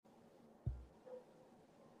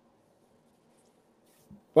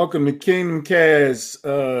Welcome to Kingdom Cast.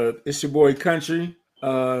 It's your boy Country.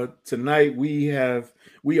 Tonight we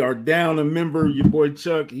are down a member. Your boy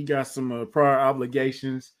Chuck. He got some prior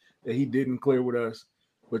obligations that he didn't clear with us,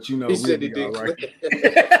 but He we'll said he be all did. right.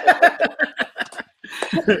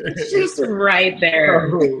 It's just right there.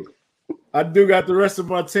 I do got the rest of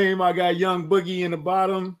my team. I got Young Boogie in the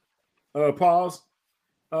bottom. Pause.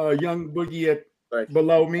 Young Boogie at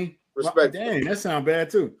below me. Respect. Dang, that sounds bad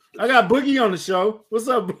too. I got Boogie on the show. What's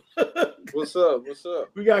up? What's up? What's up?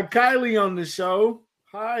 We got Kylie on the show.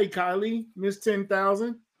 Hi, Kylie, Miss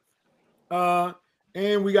 10,000.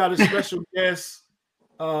 And we got a special guest,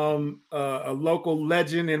 a local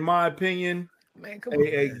legend, in my opinion. Man,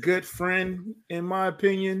 a good friend, in my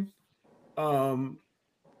opinion. The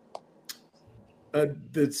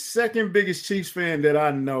second biggest Chiefs fan that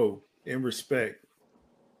I know and respect.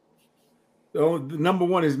 Oh, the number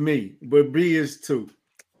one is me, but B is two.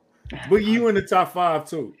 But you in the top five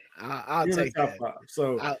too. I'll take top that. Five.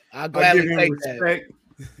 So I'll gladly give him take respect.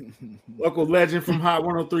 Local legend from Hot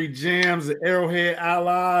 103 Jams, the Arrowhead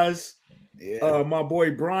Allies. Yeah. My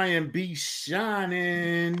boy Brian B.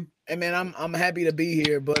 Shining. Hey man, I'm happy to be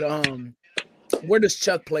here, but where does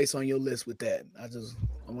Chuck place on your list with that? I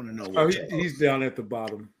want to know. He's down at the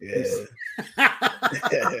bottom. Yeah.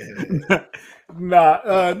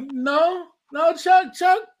 No.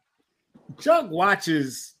 Chuck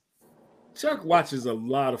watches a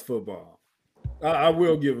lot of football. I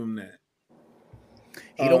will give him that.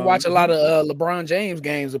 He don't watch a lot of LeBron James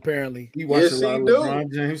games, apparently. He watches a lot of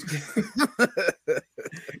LeBron James games.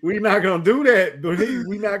 We're not gonna do that, but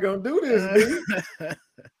we're not gonna do this, dude.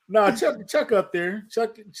 No, Chuck up there.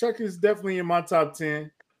 Chuck is definitely in my top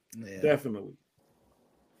 10. Yeah. Definitely.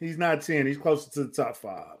 He's not 10. He's closer to the top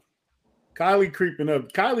 5. Kylie creeping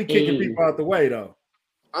up. Kylie kicking people out the way, though.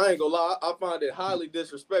 I ain't gonna lie. I find it highly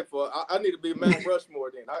disrespectful. I need to be Mount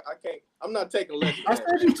Rushmore then. I can't. I'm not taking less. I said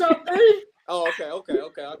you top 3. Oh, okay.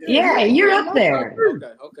 Yeah, you're up there.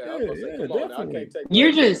 Okay. Yeah, I can't take.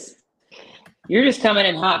 You're just coming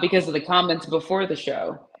in hot because of the comments before the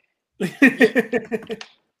show.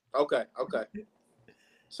 Okay.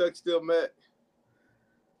 Chuck still mad.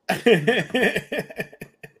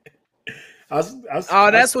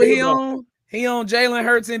 That's what he on. He on Jalen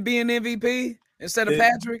Hurts and being MVP instead of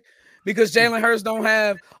Patrick, because Jalen Hurts don't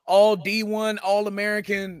have all D1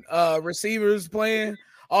 All-American receivers playing,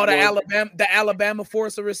 all the Alabama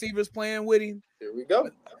force of receivers playing with him. Here we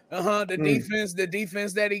go. The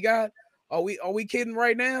defense that he got. Are we kidding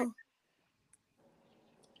right now?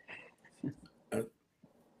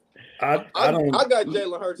 I got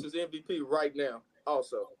Jalen Hurts as MVP right now.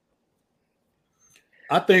 Also,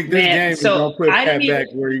 I think this game is gonna put Pat back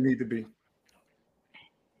where he need to be.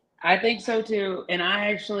 I think so too, and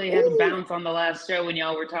I actually had to bounce on the last show when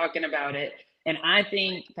y'all were talking about it, and I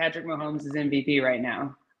think Patrick Mahomes is MVP right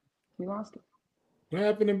now. He lost it. What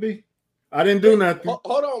happened to B? I didn't do nothing.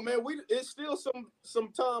 Hold on, man. It's still some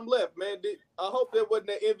time left, man. I hope that wasn't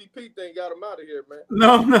that MVP thing got him out of here, man.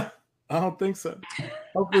 No, I don't think so.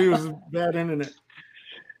 Hopefully it was bad internet.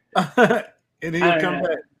 And he'll come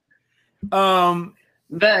back.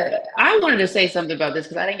 But I wanted to say something about this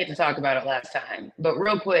because I didn't get to talk about it last time. But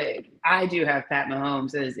real quick, I do have Pat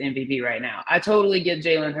Mahomes as MVP right now. I totally get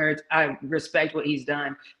Jalen Hurts. I respect what he's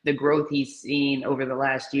done, the growth he's seen over the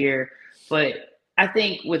last year. But I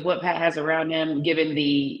think with what Pat has around him, given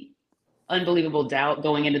the unbelievable doubt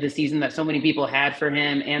going into the season that so many people had for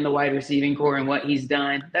him and the wide receiving core and what he's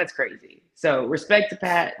done, that's crazy. So respect to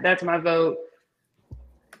Pat. That's my vote.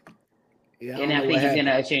 Yeah, and I think he's going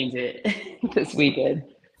to change it this weekend.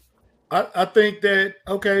 I think that,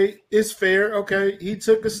 it's fair. Okay, he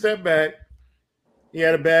took a step back. He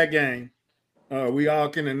had a bad game. We all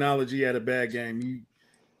can acknowledge he had a bad game.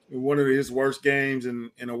 One of his worst games in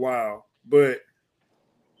a while. But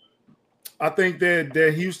I think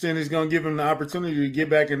that Houston is going to give him the opportunity to get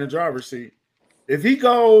back in the driver's seat. If he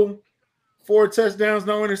go 4 touchdowns,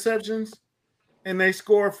 no interceptions, and they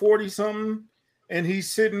score 40-something, and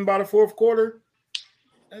he's sitting by the fourth quarter,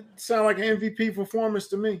 that sounds like an MVP performance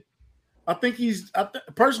to me. I think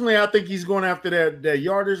personally, I think he's going after that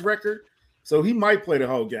yardage record, so he might play the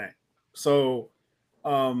whole game. So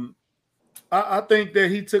I think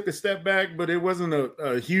that he took a step back, but it wasn't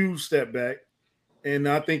a huge step back. And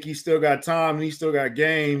I think he still got time and he still got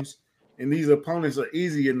games, and these opponents are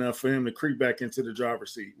easy enough for him to creep back into the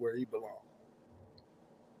driver's seat where he belongs.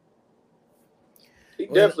 He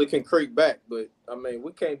definitely can creep back, but I mean,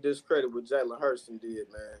 we can't discredit what Jalen Hurts did,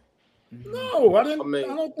 man. No, I didn't. I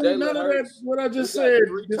don't think none of that. What I just said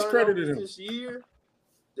discredited him this year.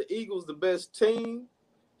 The Eagles, the best team.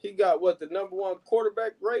 He got the number 1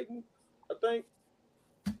 quarterback rating, I think.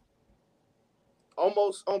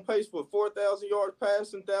 almost on pace for 4,000 yards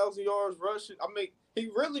passing, 1,000 yards rushing. I mean, he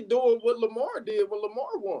really doing what Lamar did when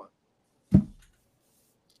Lamar won.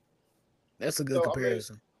 That's a good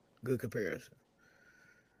comparison. Good comparison.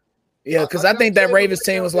 Yeah, because I think that Jalen Ravens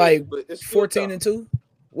team was like but it's still 14-2.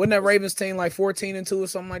 Wasn't that Ravens team like 14-2 or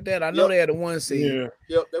something like that? I know they had a 1 seed.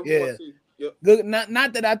 Yep, that was 1 seed. Yep. Good.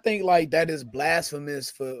 Not that I think like that is blasphemous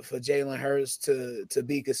for Jalen Hurts to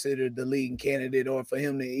be considered the leading candidate or for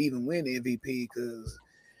him to even win MVP, because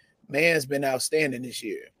man's been outstanding this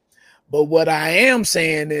year. But what I am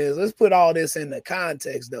saying is, let's put all this in the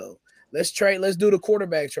context though. Let's do the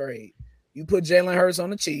quarterback trade. You put Jalen Hurts on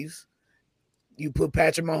the Chiefs. You put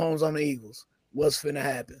Patrick Mahomes on the Eagles. What's finna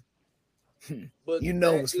happen? But you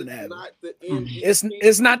know what's finna happen. Not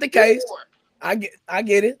it's not the case. I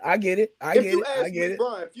get it. Brian,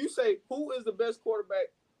 if you say who is the best quarterback,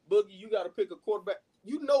 Boogie, you got to pick a quarterback.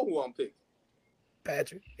 You know who I'm picking.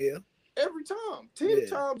 Patrick, yeah. Every time. 10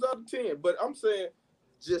 times out of 10. But I'm saying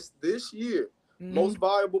just this year, most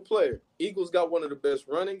valuable player. Eagles got one of the best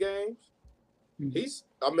running games. He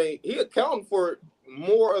accounting for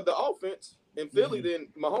more of the offense in Philly than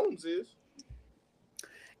Mahomes is.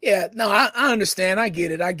 Yeah, no, I understand. I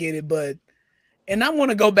get it. But, and I want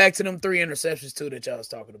to go back to them 3 interceptions too that y'all was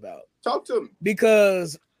talking about. Talk to me.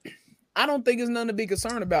 Because I don't think it's nothing to be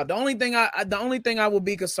concerned about. The only thing I will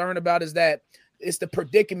be concerned about is that it's the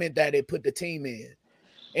predicament that it put the team in.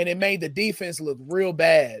 And it made the defense look real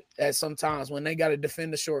bad at sometimes when they got to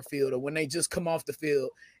defend the short field or when they just come off the field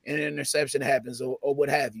and an interception happens or what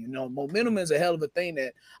have you. You know, momentum is a hell of a thing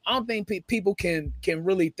that I don't think people can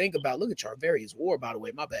really think about. Look at Charvarius Ward, by the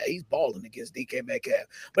way. My bad. He's balling against DK Metcalf.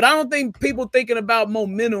 But I don't think people thinking about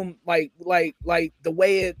momentum like the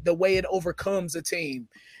way it overcomes a team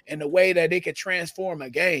and the way that it can transform a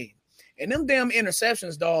game. And them damn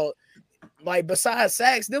interceptions, dog, like besides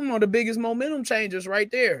sacks, them are the biggest momentum changers right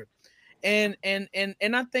there. And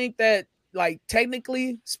I think that, like,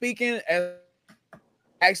 technically speaking, as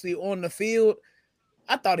actually on the field,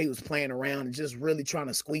 I thought he was playing around and just really trying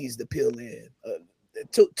to squeeze the pill in.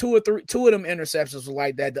 Two of them interceptions were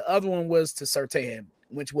like that. The other one was to Surtain,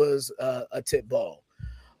 which was a tip ball.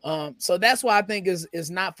 So that's why I think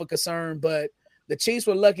is not for concern, but the Chiefs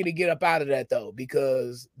were lucky to get up out of that, though,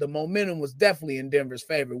 because the momentum was definitely in Denver's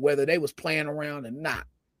favor, whether they was playing around or not.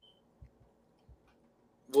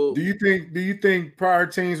 Well, do you think prior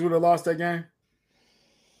teams would have lost that game?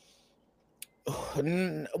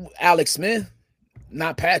 Alex Smith,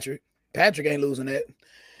 not Patrick. Patrick ain't losing that.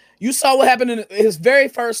 You saw what happened in his very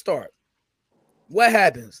first start. What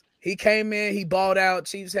happens? He came in, he balled out.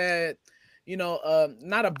 Chiefs had,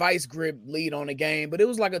 not a vice grip lead on the game, but it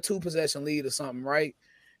was like a 2-possession lead or something, right?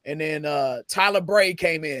 And then Tyler Bray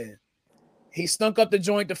came in. He stunk up the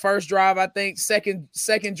joint the first drive, I think. Second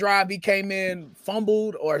drive, he came in,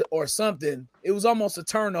 fumbled or something. It was almost a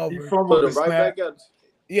turnover. He fumbled it right back up.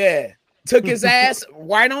 Yeah. Took his ass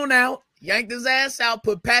right on out, yanked his ass out,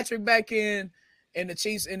 put Patrick back in, and the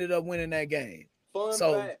Chiefs ended up winning that game. Fun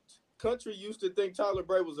fact. Country used to think Tyler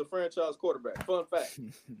Bray was a franchise quarterback. Fun fact.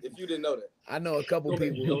 If you didn't know that. I know a couple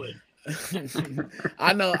people.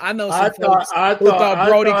 I know. I thought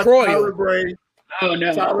Brody Croyle.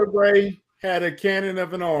 Tyler Bray had a cannon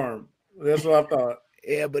of an arm. That's what I thought.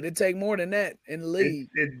 Yeah, but it takes more than that in the league.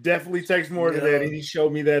 It definitely takes more than that. He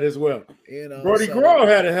showed me that as well. Brody Croyle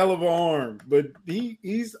had a hell of an arm, but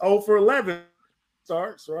he's 0 for 11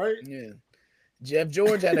 starts, right? Yeah. Jeff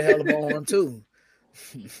George had a hell of an arm too.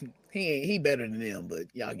 He better than them, but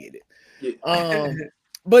y'all get it. Yeah.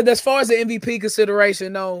 But as far as the MVP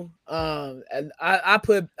consideration, no, and I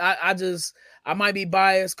might be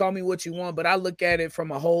biased, call me what you want, but I look at it from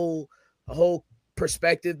a whole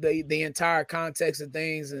perspective, the entire context of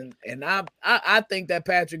things, and I think that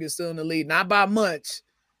Patrick is still in the lead, not by much,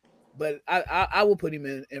 but I will put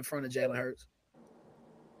him in front of Jalen Hurts.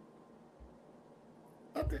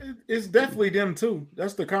 It's definitely them too.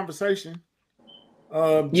 That's the conversation.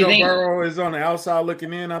 Joe Burrow is on the outside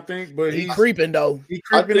looking in, I think, but he's creeping though. He's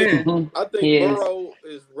creeping in. I think Burrow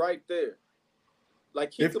is right there.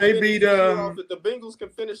 Like if they beat if the Bengals can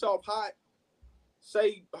finish off hot,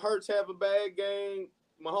 say Hurts have a bad game,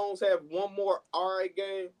 Mahomes have one more all right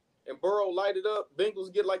game, and Burrow light it up,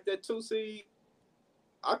 Bengals get like that 2 seed,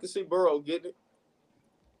 I can see Burrow getting it.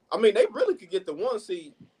 I mean, they really could get the 1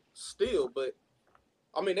 seed still, but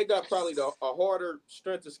I mean, they got probably a harder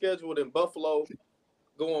strength of schedule than Buffalo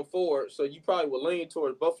going forward, so you probably will lean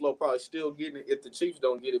towards Buffalo probably still getting it if the Chiefs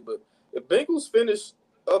don't get it. But if Bengals finish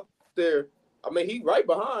up there, I mean, he right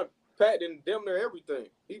behind Pat in damn near everything.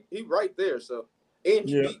 He right there. So, and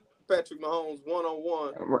he beat Patrick Mahomes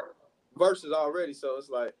 1-on-1 versus already. So it's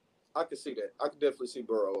like I can see that. I can definitely see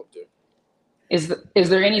Burrow up there. Is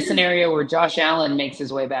there any scenario where Josh Allen makes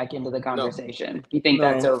his way back into the conversation? You think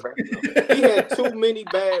that's over? He had too many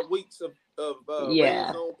bad weeks of Yeah.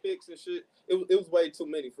 red zone picks and shit. It was way too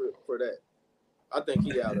many for that. I think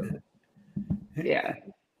he out of it. Yeah.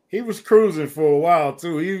 He was cruising for a while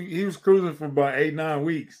too. He was cruising for about 8-9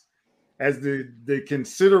 weeks as the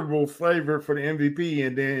considerable flavor for the MVP,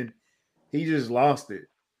 and then he just lost it.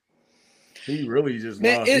 He really just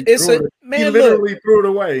lost it. He literally threw it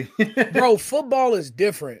away. Bro, football is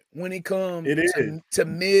different when it comes to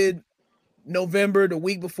mid-November, the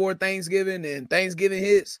week before Thanksgiving, and Thanksgiving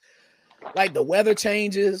hits. Like the weather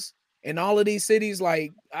changes in all of these cities.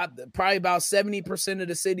 Like probably about 70% of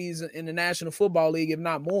the cities in the National Football League, if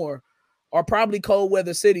not more, are probably cold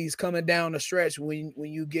weather cities coming down the stretch when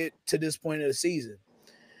you get to this point of the season.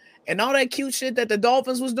 And all that cute shit that the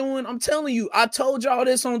Dolphins was doing, I'm telling you, I told y'all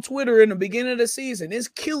this on Twitter in the beginning of the season. It's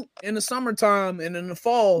cute in the summertime and in the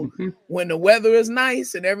fall when the weather is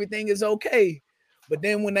nice and everything is okay. But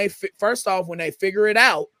then when they figure it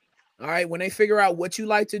out, all right, when they figure out what you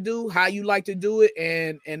like to do, how you like to do it,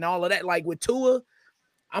 and all of that, like with Tua,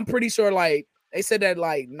 I'm pretty sure like they said that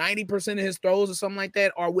like 90% of his throws or something like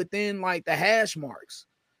that are within like the hash marks.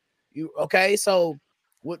 So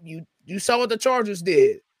what you saw what the Chargers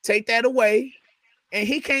did. Take that away, and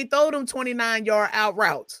he can't throw them 29-yard out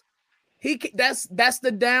routes. That's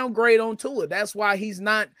the downgrade on Tua. That's why he's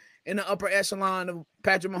not in the upper echelon of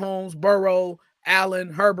Patrick Mahomes, Burrow,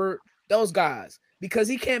 Allen, Herbert, those guys, because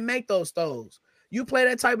he can't make those throws. You play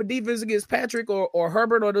that type of defense against Patrick or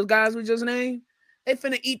Herbert or those guys we just named, they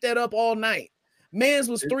finna eat that up all night. Mans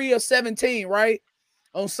was 3 of 17, right?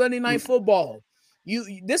 On Sunday Night Football.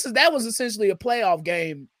 That was essentially a playoff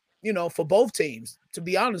game, for both teams, to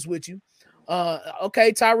be honest with you.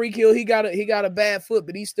 Okay, Tyreek Hill, he got a bad foot,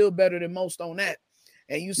 but he's still better than most on that.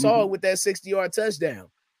 And you saw it with that 60-yard touchdown.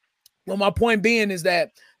 Well, my point being is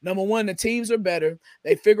that, number one, the teams are better.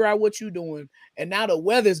 They figure out what you're doing, and now the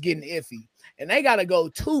weather's getting iffy, and they got to go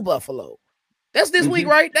to Buffalo. That's this week,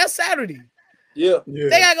 right? That's Saturday. Yeah. They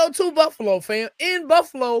got to go to Buffalo, fam. In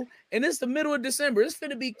Buffalo, and it's the middle of December. It's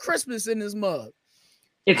finna be Christmas in this mug.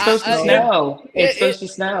 It's supposed to snow. It's supposed to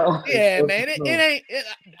snow. Yeah, man. It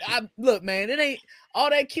ain't. Look, man. It ain't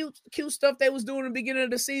all that cute stuff they was doing in the beginning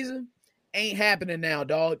of the season. Ain't happening now,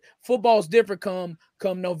 dog. Football's different come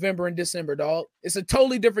November and December, dog. It's a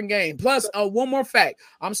totally different game. Plus, one more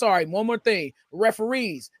thing.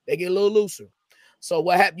 Referees, they get a little looser. So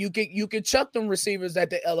what happened? You can chuck them receivers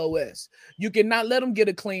at the LOS. You cannot let them get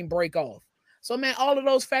a clean break off. So, man, all of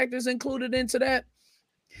those factors included into that.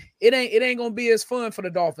 It ain't gonna be as fun for the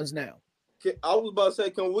Dolphins now. I was about to say,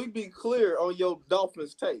 can we be clear on your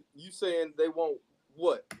Dolphins take? You saying they won't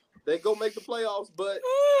what? They go make the playoffs, but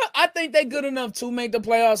I think they're good enough to make the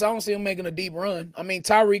playoffs. I don't see them making a deep run. I mean,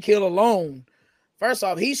 Tyreek Hill alone, first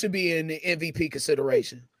off, he should be in the MVP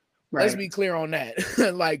consideration. Right. Let's be clear on that.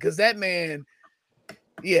 Because that man,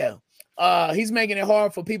 yeah. He's making it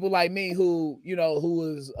hard for people like me who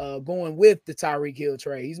is going with the Tyreek Hill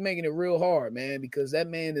trade. He's making it real hard, man, because that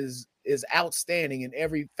man is outstanding in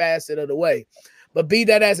every facet of the way. But be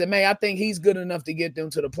that as it may, I think he's good enough to get them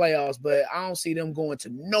to the playoffs, but I don't see them going to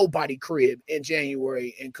nobody crib in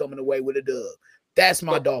January and coming away with a dub. That's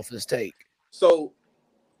my Dolphins take. So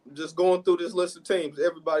just going through this list of teams,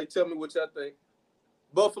 everybody tell me what y'all think.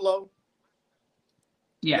 Buffalo?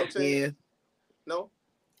 Yeah. No?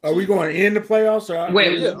 Are we going to end the playoffs? Or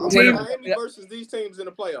Miami versus these teams in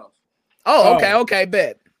the playoffs. Oh, okay,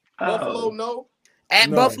 bet. Buffalo, no.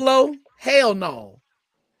 At Buffalo, hell no.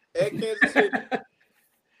 At Kansas City.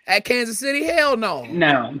 At Kansas City, hell no.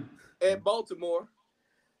 No. At Baltimore.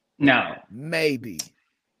 No. Maybe.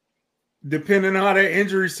 Depending on how that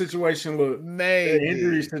injury situation looks. Maybe.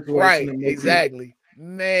 Injury situation. Right, exactly.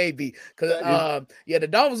 Maybe. Because the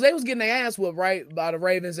Dolphins, they was getting their ass whooped, right, by the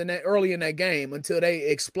Ravens early in that game until they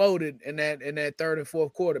exploded in that third and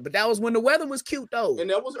fourth quarter. But that was when the weather was cute, though. And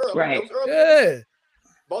that was early. Right. That was early. Yeah.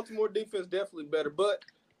 Baltimore defense definitely better, but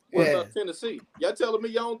what about Tennessee? Y'all telling me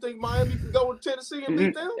y'all don't think Miami can go with Tennessee and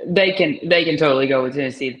beat them? They can totally go with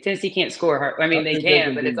Tennessee. Tennessee can't score hard. I mean, they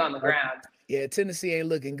can, but it's on the ground. Yeah, Tennessee ain't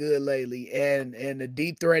looking good lately, and the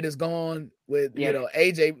deep threat is gone with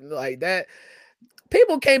AJ like that.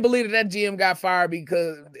 People can't believe that GM got fired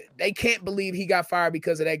because they can't believe he got fired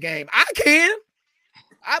because of that game. I can.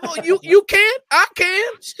 You can. I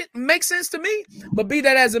can. Shit makes sense to me. But be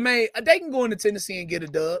that as it may, they can go into Tennessee and get a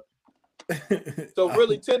dub. So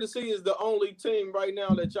really, Tennessee is the only team right now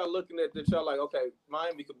that y'all looking at that y'all like, okay,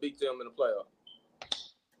 Miami could beat them in the playoff.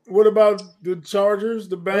 What about the Chargers,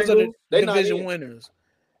 the Bengals? Those are the division winners.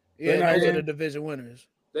 Yeah, those are the division winners.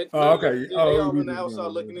 They okay. they all on the outside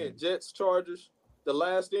looking in. Jets, Chargers. The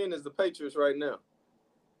last in is the Patriots right now.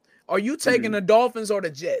 Are you taking the Dolphins or the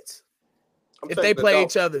Jets if they play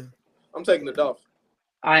each other? I'm taking the Dolphins.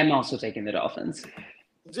 I'm also taking the Dolphins.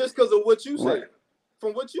 Just because of what you said.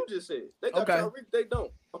 From what you just said. They got Okay. Tyreek, they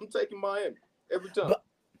don't. I'm taking Miami every time.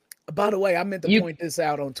 By the way, I meant to point this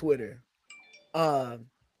out on Twitter.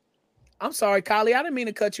 I'm sorry, Kylie. I didn't mean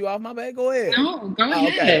to cut you off. My bad. Go ahead. No, go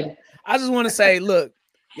ahead. Okay. I just want to say, look,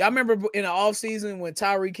 y'all remember in the offseason when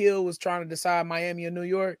Tyreek Hill was trying to decide Miami or New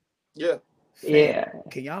York? Yeah. Fam,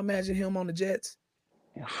 Can y'all imagine him on the Jets?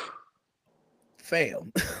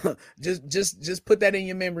 Fam. just put that in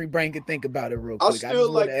your memory brain and think about it real quick. I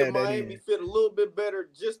still like the Miami fit a little bit better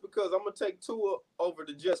just because I'm going to take Tua over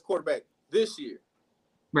the Jets quarterback this year.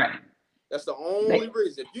 Right. That's the only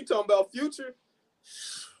reason. If you talking about future,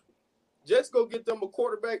 Jets go get them a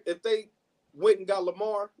quarterback. If they went and got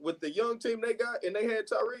Lamar with the young team they got and they had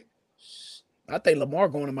Tyreek, I think Lamar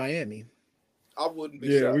going to Miami. I wouldn't be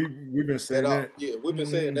shocked. Yeah, we've been saying that. Yeah, we've been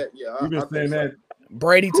saying that. Yeah, we've been saying that.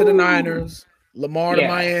 Brady to the Niners, Lamar to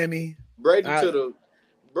Miami. Brady to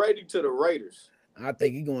the Raiders. I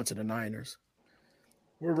think he's going to the Niners.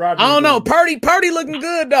 I don't know. Purdy looking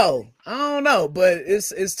good though. I don't know, but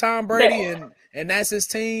it's Tom Brady and that's his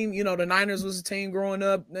team. You know, the Niners was a team growing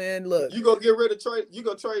up. And look, you go get rid of Trey. You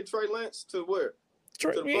go trade Trey Lance to where?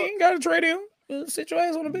 You ain't got to trade him. Sit your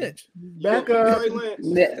ass on the bench. Back up. Trey Lance,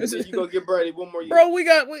 and then you go get Brady one more year.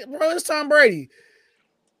 Bro, it's Tom Brady.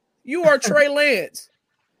 You are Trey Lance.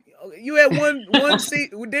 You had one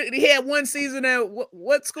season. He had one season at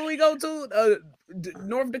what school he go to?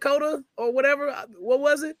 North Dakota or whatever. What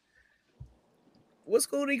was it? What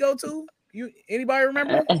school did he go to? Anybody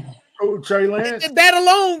remember? Oh, Trey Lance. That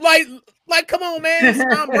alone, like, come on, man.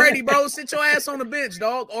 It's Tom Brady, bro. Sit your ass on the bench,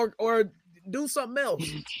 dog, or do something else.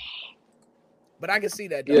 But I can see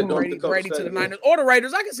that, though. Yeah, Brady to the Niners or the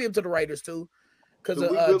Raiders. I can see him to the Raiders too, because of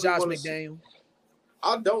really Josh McDaniel.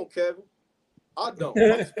 I don't, Kevin. I don't.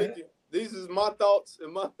 I'm speaking. These is my thoughts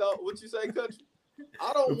and my thought. What you say, country?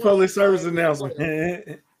 I don't. The public service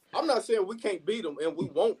announcement. I'm not saying we can't beat them and we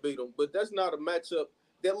won't beat them, but that's not a matchup.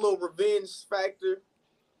 That little revenge factor,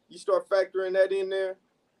 you start factoring that in there.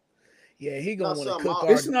 Yeah, he gonna want to cook.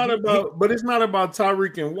 It's not about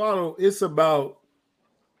Tyreek and Waddle. It's about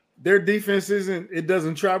their defense it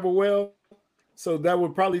doesn't travel well, so that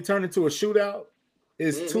would probably turn into a shootout.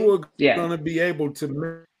 Is Tua gonna be able to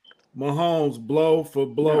make Mahomes blow for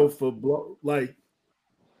blow for blow? Like,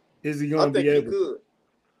 is he gonna be able?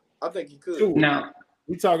 I think he could. Tua. No,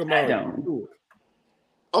 we talking about. Tua.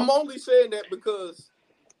 I'm only saying that because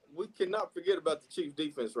we cannot forget about the Chiefs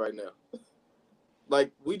defense right now.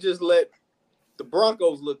 Like, we just let the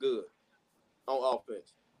Broncos look good on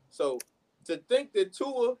offense. So to think that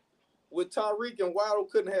Tua with Tyreek and Waddle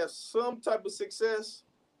couldn't have some type of success.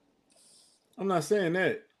 I'm not saying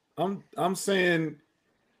that. I'm saying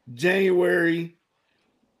January,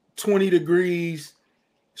 20 degrees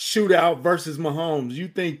shootout versus Mahomes. You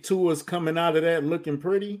think Tua's coming out of that looking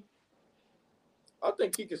pretty? I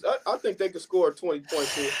think he can. I think they could score 20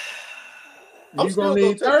 points here. You're gonna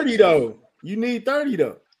need 30 though. You need 30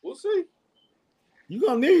 though. We'll see. You're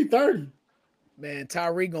gonna need 30. Man,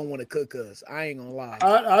 Tyreek gonna want to cook us. I ain't gonna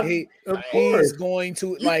lie. He's going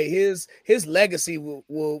to like his legacy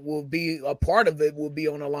will be a part of it. Will be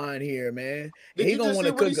on the line here, man. He gonna want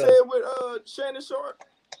to cook us. Did you see what he said with Shannon Sharp?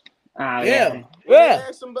 Yeah. They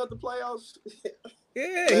asked him about the playoffs.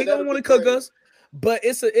 Yeah, he gonna want to cook us. But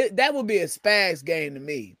that would be a Spags game to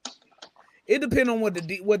me. It depends on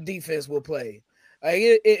what defense will play.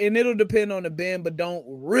 And it'll depend on the bend, but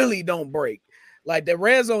don't break. Like the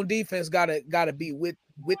red zone defense gotta be with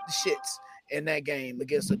the shits in that game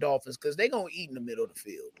against the Dolphins because they're gonna eat in the middle of the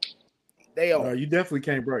field. They are. You definitely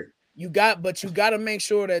can't break. You got to make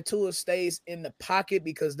sure that Tua stays in the pocket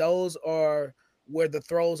because those are where the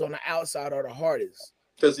throws on the outside are the hardest.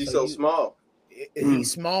 Because he's so small.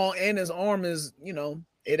 He's small and his arm is,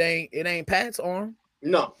 it ain't Pat's arm.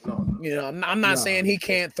 No. I'm not saying he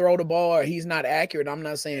can't throw the ball or he's not accurate. I'm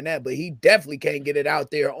not saying that, but he definitely can't get it out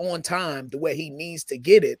there on time the way he needs to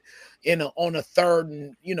get it on a third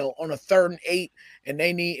and 8, and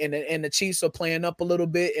they need and the Chiefs are playing up a little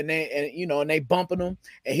bit and they bumping him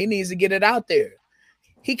and he needs to get it out there.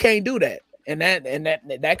 He can't do that. And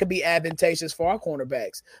that could be advantageous for our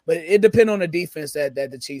cornerbacks, but it depends on the defense that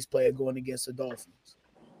the Chiefs play going against the Dolphins.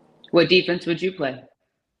 What defense would you play?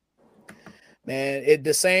 Man,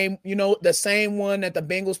 the same one that the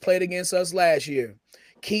Bengals played against us last year.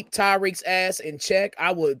 Keep Tyreek's ass in check.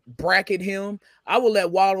 I would bracket him. I would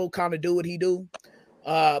let Waddle kind of do what he do.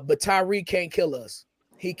 But Tyreek can't kill us.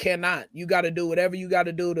 He cannot. You got to do whatever you got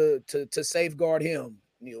to do to safeguard him.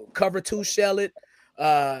 You know, cover 2, shell it,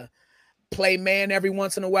 play man every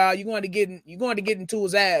once in a while. You're going to get into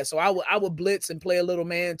his ass. So I would blitz and play a little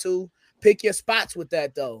man too. Pick your spots with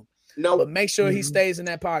that though. No, but make sure he stays in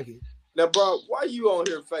that pocket. Now, bro, why you on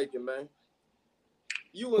here faking, man?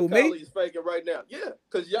 You and Kylie is faking right now. Yeah,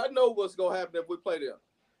 because y'all know what's gonna happen if we play them.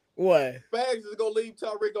 What? Spags is gonna leave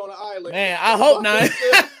Tyreek on the island. Man, I hope not.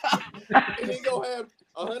 And he gonna have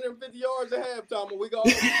 150 yards at halftime, and we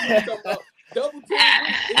gonna double team.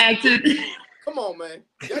 Acting. Come on, man.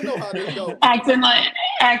 Y'all know how this goes.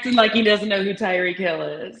 Acting like he doesn't know who Tyreek Hill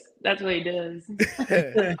is. That's what he does.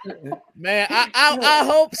 Man, I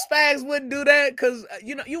hope Spags wouldn't do that because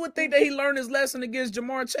you would think that he learned his lesson against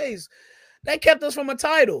Jamar Chase. That kept us from a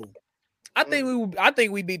title. I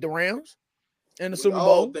think we beat the Rams in the Super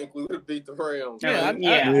Bowl. I think we would beat the Rams.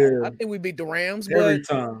 I think we beat the Rams every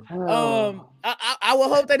time. I will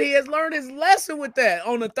hope that he has learned his lesson with that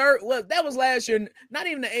on the third. Well, that was last year. Not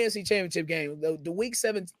even the AFC Championship game. The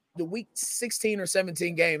week 16 or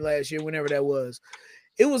 17 game last year, whenever that was.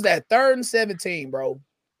 It was that 3rd and 17, bro.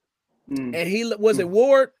 And he was it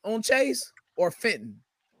Ward on Chase or Fenton?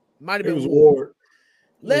 Might have been Ward.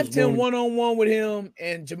 Left him one-on-one with him,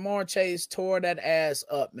 and Jamar Chase tore that ass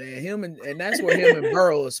up, man. Him and that's where him and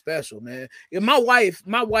Burrow is special, man. My wife,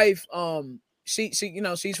 she's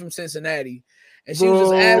from Cincinnati, and she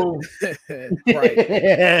was just asking, right.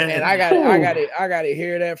 And I got to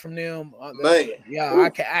hear that from them. Man. Yeah,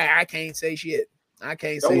 I can't say shit. I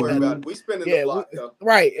can't Don't say worry nothing. about it. We spinning the block, though.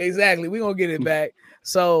 Right, exactly. We're gonna get it back.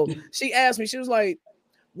 So she asked me, she was like,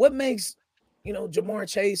 what makes Jamar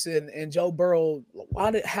Chase and Joe Burrow,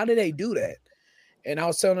 how did they do that? And I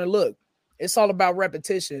was telling her, look, it's all about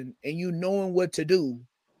repetition and you knowing what to do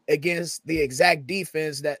against the exact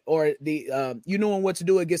defense you knowing what to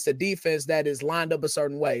do against the defense that is lined up a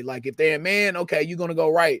certain way. Like if they're in man, okay, you're gonna go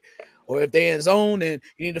right. Or if they're in zone, then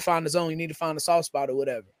you need to find the zone, you need to find the soft spot or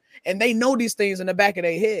whatever. And they know these things in the back of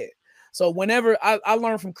their head. So whenever I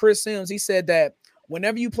learned from Chris Sims, he said that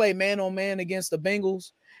whenever you play man on man against the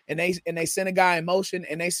Bengals, and they send a guy in motion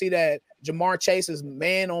and they see that Jamar Chase is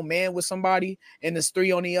man on man with somebody and there's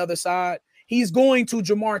 3 on the other side, he's going to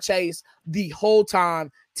Jamar Chase the whole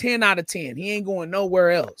time, 10 out of 10. He ain't going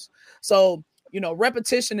nowhere else. So,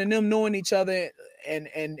 repetition and them knowing each other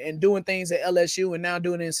and doing things at LSU and now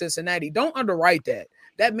doing it in Cincinnati, don't underwrite that.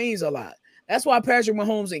 That means a lot. That's why Patrick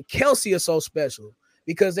Mahomes and Kelsey are so special.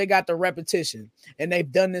 Because they got the repetition and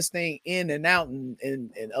they've done this thing in and out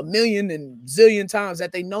and a million and zillion times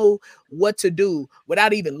that they know what to do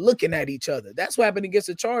without even looking at each other. That's what happened against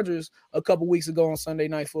the Chargers a couple weeks ago on Sunday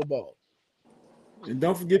Night Football. And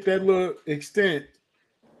don't forget that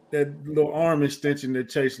little arm extension that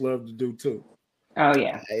Chase loved to do too. Oh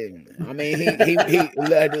yeah. I mean, he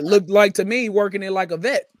looked like to me working it like a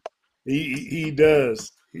vet. He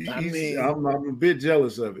does. I'm a bit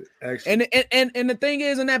jealous of it, actually. And the thing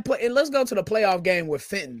is, in that play, and let's go to the playoff game with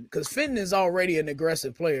Fenton, because Fenton is already an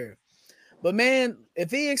aggressive player. But man, if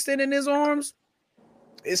he extending his arms,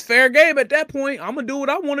 it's fair game at that point. I'm gonna do what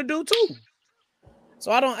I want to do too.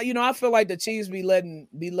 So I feel like the Chiefs be letting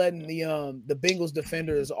the Bengals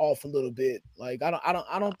defenders off a little bit. Like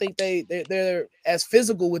I don't think they're as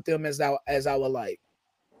physical with them as I would like.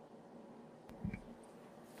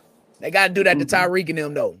 They got to do that to Tyreek and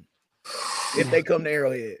them, though, if they come to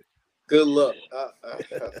Arrowhead. Good luck.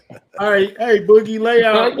 All right. Hey, Boogie, lay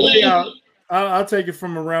out. I'll take it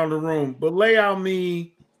from around the room, but lay out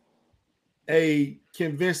me a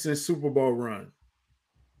convincing Super Bowl run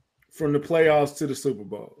from the playoffs to the Super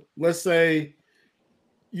Bowl. Let's say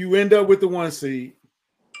you end up with the 1 seed.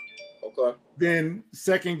 Okay. Then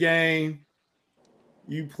second game,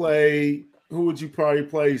 you play – who would you probably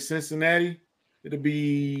play? Cincinnati? It'll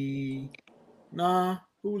be who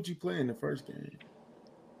would you play in the first game?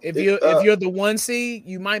 If you're the 1 seed,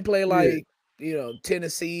 you might play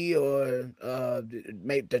Tennessee or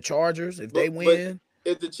maybe the Chargers if they win.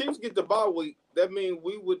 But if the Chiefs get the bye week, that means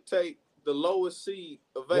we would take the lowest seed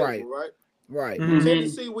available, right? Right. Mm-hmm.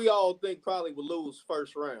 Tennessee, we all think probably would lose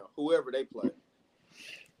first round, whoever they play.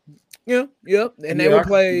 Yeah. And they would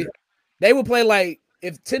play. They would play like.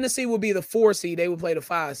 If Tennessee would be the 4 seed, they would play the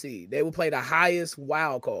 5 seed. They would play the highest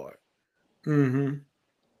wild card. Mm-hmm.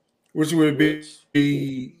 Which would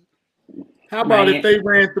be how about if they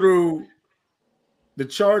ran through the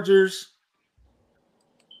Chargers,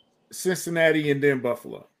 Cincinnati, and then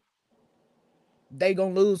Buffalo? They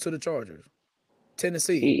gonna lose to the Chargers.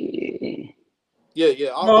 Tennessee. Yeah.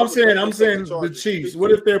 No, I'm saying the Chiefs. What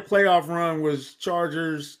if their playoff run was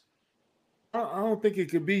Chargers? I don't think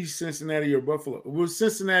it could be Cincinnati or Buffalo. It was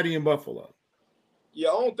Cincinnati and Buffalo. Yeah,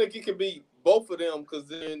 I don't think it can be both of them because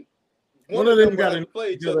then one of them got got to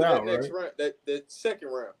play each other that next round, that second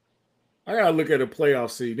round. I gotta look at a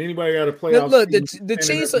playoff seed. Anybody got a playoff? Look,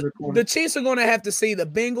 the Chiefs are going to have to see the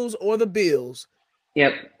Bengals or the Bills,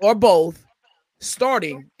 or both,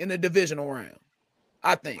 starting in the divisional round.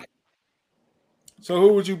 I think. So,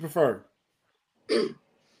 who would you prefer?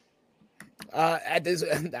 At this,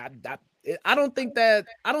 I don't think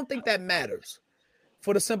that matters,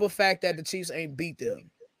 for the simple fact that the Chiefs ain't beat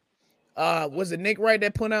them. Was it Nick Wright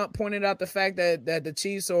that pointed out the fact that the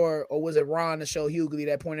Chiefs, or was it Ron the show Hughley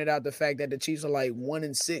that pointed out the fact that the Chiefs are like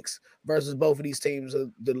 1-6 versus both of these teams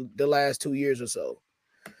the last 2 years or so?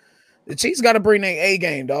 The Chiefs got to bring their A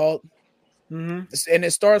game, dog. Mm-hmm. And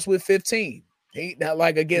it starts with 15. Not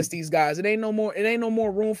like against these guys. It ain't no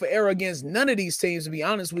more room for error against none of these teams, to be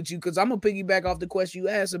honest with you, because I'm gonna piggyback off the question you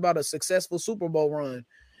asked about a successful Super Bowl run.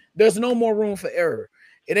 There's no more room for error.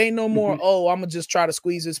 It ain't no more, I'm gonna just try to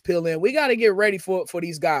squeeze this pill in. We got to get ready for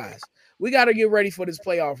these guys. We got to get ready for this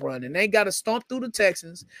playoff run. And they got to stomp through the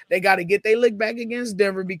Texans. They got to get their lick back against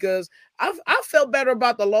Denver, because I felt better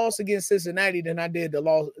about the loss against Cincinnati than I did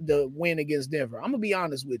the win against Denver. I'm gonna be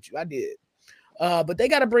honest with you. I did. But they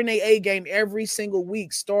got to bring their A game every single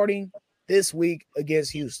week, starting this week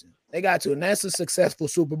against Houston. They got to, and that's a successful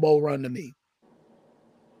Super Bowl run to me.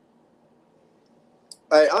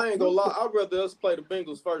 Hey, I ain't gonna lie. I'd rather us play the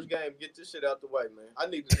Bengals first game, get this shit out the way, man. I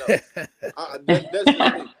need to know. That's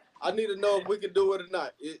just me. I need to know if we can do it or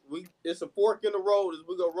not. It's a fork in the road. Is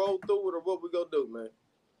we gonna roll through it or what we gonna do, man?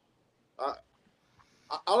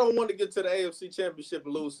 I don't want to get to the AFC Championship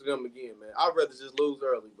and lose to them again, man. I'd rather just lose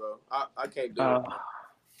early, bro. I can't do it.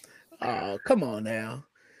 Oh, come on now.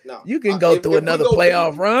 No, you can go through another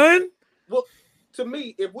playoff run. Well, to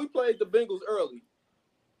me, if we played the Bengals early,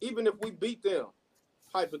 even if we beat them,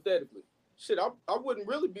 hypothetically, shit, I wouldn't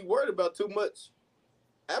really be worried about too much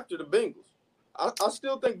after the Bengals. I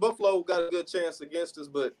still think Buffalo got a good chance against us,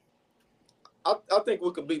 but I think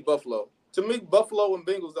we could beat Buffalo. To me, Buffalo and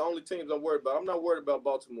Bengals the only teams I'm worried about. I'm not worried about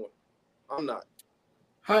Baltimore. I'm not.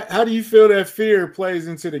 How do you feel that fear plays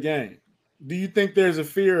into the game? Do you think there's a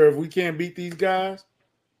fear of we can't beat these guys?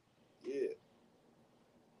 Yeah.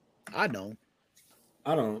 I don't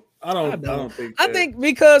think I think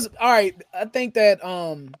because I think that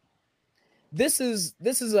this is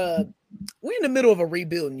we're in the middle of a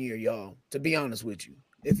rebuilding year, y'all, to be honest with you.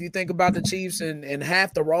 If you think about the Chiefs and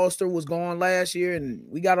half the roster was gone last year and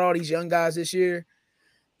we got all these young guys this year,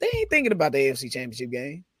 they ain't thinking about the AFC Championship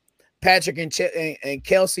game. Patrick and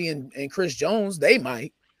Kelsey and Chris Jones, they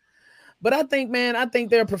might. But I think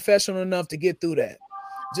they're professional enough to get through that.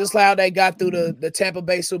 Just how they got through the Tampa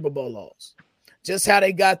Bay Super Bowl loss. Just how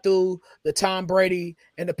they got through the Tom Brady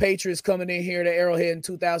and the Patriots coming in here to Arrowhead in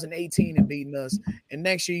 2018 and beating us. And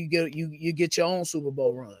next year you get your own Super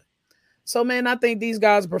Bowl run. So, man, I think these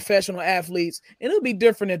guys are professional athletes, and it'll be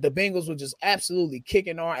different if the Bengals were just absolutely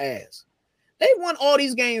kicking our ass. They won all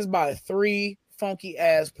these games by 3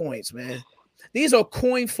 funky-ass points, man. These are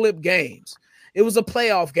coin flip games. It was a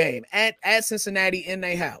playoff game at Cincinnati in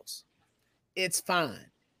their house. It's fine,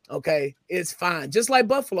 okay? It's fine. Just like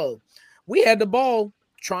Buffalo. We had the ball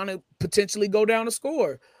trying to potentially go down to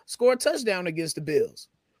score a touchdown against the Bills.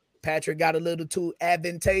 Patrick got a little too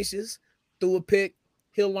advantageous, threw a pick.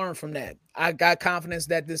 He'll learn from that. I got confidence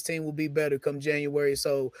that this team will be better come January.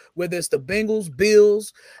 So whether it's the Bengals,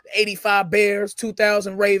 Bills, 85 Bears,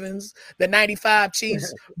 2000 Ravens, the 95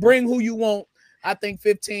 Chiefs, bring who you want. I think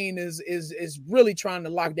 15 is really trying to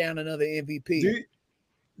lock down another MVP.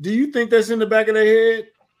 Do you think that's in the back of their head?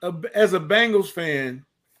 As a Bengals fan,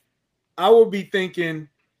 I would be thinking,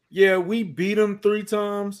 yeah, we beat them 3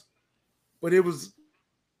 times, but it was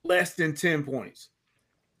less than 10 points.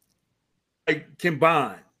 Like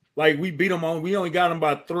combined, like we beat them we only got them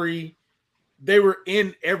by 3. They were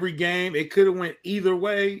in every game. It could have went either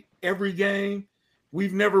way every game.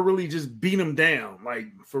 We've never really just beat them down, like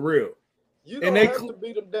for real. You don't have to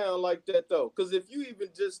beat them down like that though, because if you even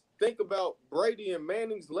just think about Brady and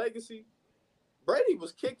Manning's legacy, Brady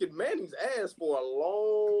was kicking Manning's ass for a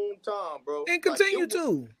long time, bro, and continue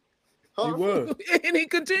to. Huh? He was. And he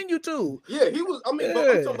continued to. Yeah, he was. I mean, but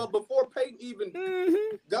I'm talking about before Peyton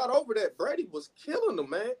even got over that, Brady was killing them,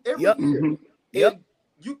 man, every year. Yep. And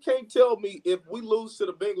you can't tell me if we lose to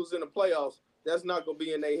the Bengals in the playoffs, that's not going to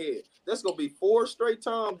be in their head. That's going to be 4 straight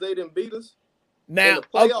times they didn't beat us. Now, in the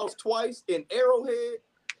playoffs twice in Arrowhead.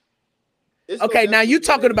 Okay, now you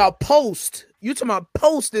talking about post. You talking about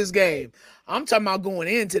post this game. I'm talking about going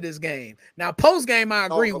into this game. Now, post game, I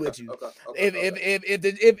agree with you.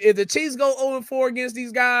 If the Chiefs go 0-4 against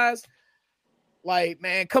these guys, like,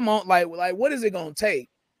 man, come on, like what is it gonna take?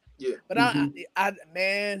 Yeah. But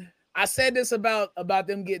I said this about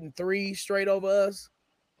them getting 3 straight over us.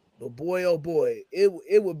 But boy, oh boy,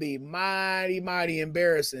 it would be mighty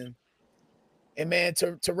embarrassing. And man,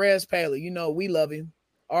 Terez Paylor, we love him.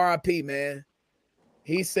 R.I.P. man.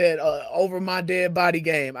 He said, over my dead body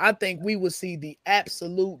game. I think we would see the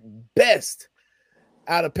absolute best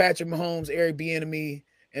out of Patrick Mahomes, Eric Bieniemy,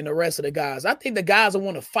 and the rest of the guys. I think the guys will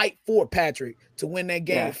want to fight for Patrick to win that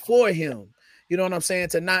game for him. You know what I'm saying?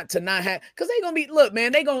 To not have, because they're gonna be, look,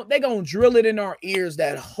 man, they gonna drill it in our ears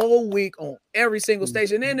that whole week on every single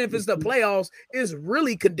station. And if it's the playoffs, it's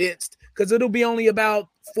really condensed because it'll be only about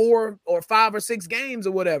 4 or 5 or 6 games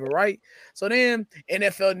or whatever, right? So then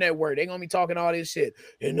NFL Network, they're gonna be talking all this shit.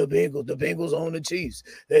 And the Bengals own the Chiefs.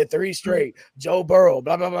 They're 3 straight. Joe Burrow,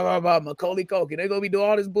 blah, blah, blah, blah, blah, Macaulay Culkin. They're gonna be doing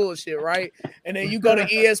all this bullshit, right? And then you go to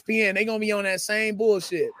ESPN, they're gonna be on that same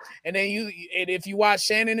bullshit. And then if you watch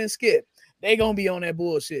Shannon and Skip, they going to be on that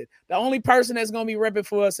bullshit. The only person that's going to be repping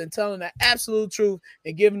for us and telling the absolute truth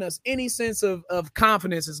and giving us any sense of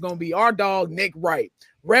confidence is going to be our dog, Nick Wright,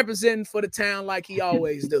 representing for the town like he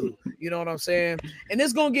always do. You know what I'm saying? And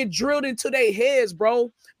it's going to get drilled into their heads,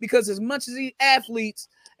 bro, because as much as these athletes,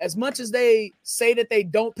 as much as they say that they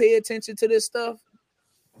don't pay attention to this stuff,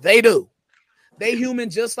 they do. They human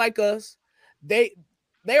just like us.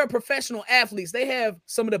 They are professional athletes. They have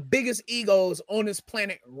some of the biggest egos on this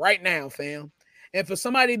planet right now, fam. And for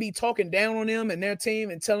somebody to be talking down on them and their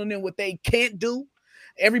team and telling them what they can't do,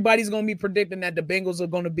 everybody's going to be predicting that the Bengals are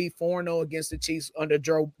going to be 4-0 against the Chiefs under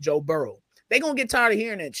Joe Burrow. They're going to get tired of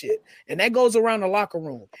hearing that shit. And that goes around the locker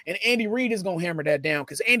room. And Andy Reid is going to hammer that down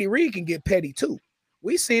because Andy Reid can get petty too.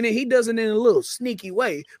 We've seen it. He does it in a little sneaky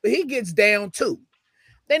way, but he gets down too.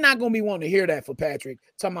 They're not going to be wanting to hear that for Patrick,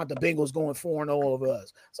 talking about the Bengals going 4-0 over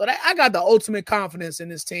us. So I got the ultimate confidence in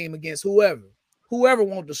this team against whoever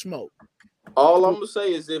wants to smoke. All I'm going to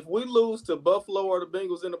say is if we lose to Buffalo or the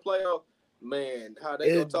Bengals in the playoff, man, how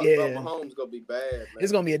they going to talk about Mahomes going to be bad, man.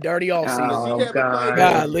 It's going to be a dirty offseason. Oh, he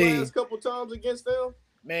haven't played the last couple times against them.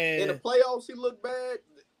 Man. In the playoffs, he looked bad.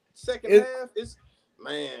 Second half,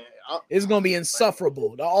 it's going to be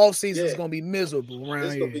insufferable. The offseason is going to be miserable around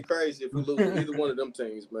It's going to be crazy if we lose to either one of them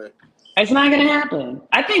teams, man. It's not going to happen.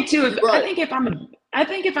 I think too. I think if I'm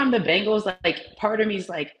the Bengals, like part of me is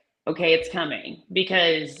like, okay, it's coming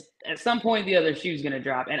because at some point the other shoe's going to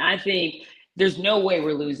drop, and I think there's no way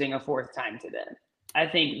we're losing a 4th time to them. I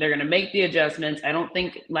think they're going to make the adjustments. I don't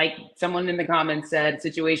think, like someone in the comments said,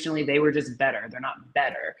 situationally, they were just better. They're not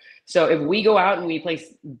better. So if we go out and we play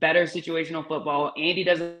better situational football, Andy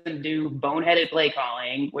doesn't do boneheaded play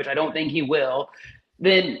calling, which I don't think he will,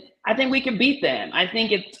 then I think we can beat them. I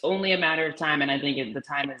think it's only a matter of time, and I think the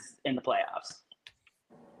time is in the playoffs.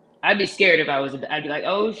 I'd be scared if I'd be like,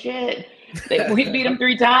 oh, shit. We beat them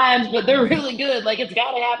 3 times, but they're really good. Like, it's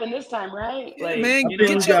got to happen this time, right? Like, man,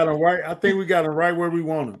 I think we got them right where we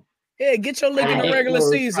want them. Yeah, get your lick in the regular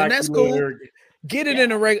season. That's cool. Get it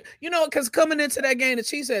in the regular. Because coming into that game, the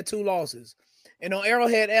Chiefs had 2 losses. And on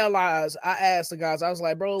Arrowhead Airlines, I asked the guys, I was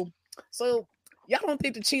like, bro, so y'all don't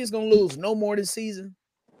think the Chiefs going to lose no more this season?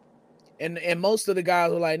 And most of the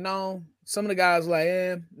guys were like, no. Some of the guys were like,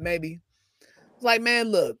 yeah, maybe. It's like,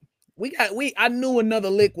 man, look, I knew another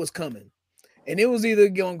lick was coming. And it was either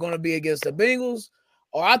going to be against the Bengals,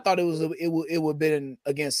 or I thought it would have been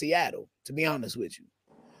against Seattle, to be honest with you.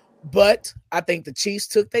 But I think the Chiefs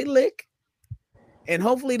took their lick, and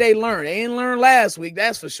hopefully they learned. They didn't learn last week,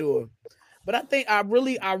 that's for sure. But I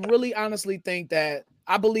really honestly think that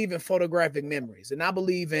I believe in photographic memories, and I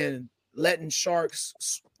believe in letting sharks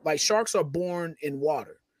are born in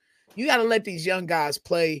water. You got to let these young guys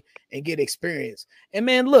play and get experience. And,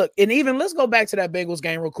 man, look, and even let's go back to that Bengals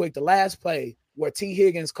game real quick. The last play where T.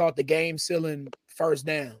 Higgins caught the game-sealing first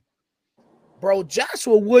down. Bro,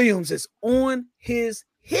 Joshua Williams is on his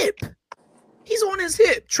hip. He's on his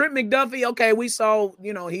hip. Trent McDuffie, okay, we saw,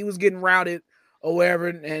 he was getting routed or whatever.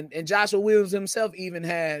 And Joshua Williams himself even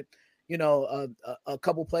had, a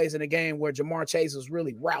couple plays in the game where Jamar Chase was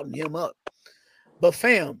really routing him up. But,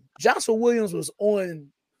 fam, Joshua Williams was on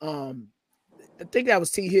I think that was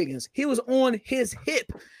T. Higgins. He was on his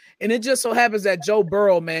hip. And it just so happens that Joe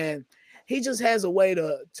Burrow, man, he just has a way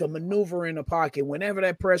to maneuver in the pocket whenever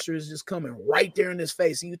that pressure is just coming right there in his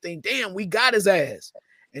face. And you think, damn, we got his ass.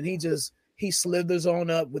 And he slithers on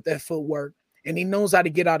up with that footwork. And he knows how to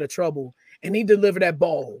get out of trouble. And he delivered that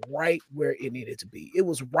ball right where it needed to be. It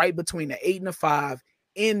was right between the 8 and the 5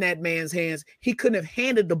 in that man's hands. He couldn't have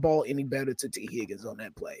handed the ball any better to T. Higgins on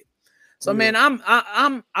that play. So, man,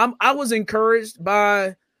 I was encouraged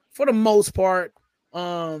by, for the most part.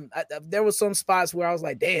 There was some spots where I was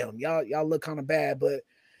like, damn, y'all look kind of bad. But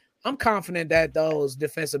I'm confident that those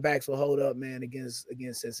defensive backs will hold up, man, against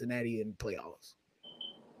Cincinnati in playoffs.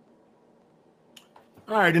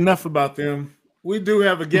 All right, enough about them. We do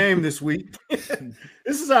have a game this week.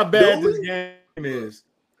 This is how bad this game is.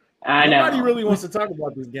 I know. Nobody really wants to talk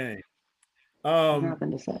about this game.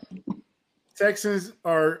 Nothing to say. Texans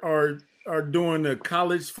are doing a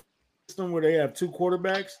college system where they have 2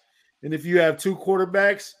 quarterbacks, and if you have 2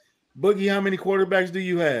 quarterbacks, Boogie, how many quarterbacks do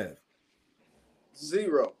you have?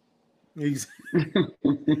 0.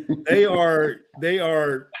 They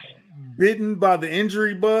are bitten by the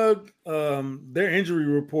injury bug. Their injury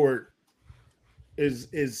report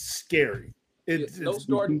is scary. It's no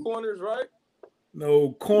starting corners, right?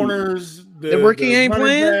 No corners. The rookie ain't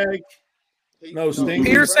playing. No, Sting.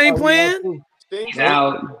 Pierce ain't playing. He's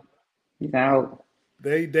out. He's out.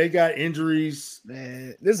 They got injuries.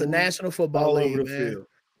 Man, this is a National Football League, man. Field.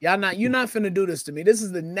 You're not finna do this to me. This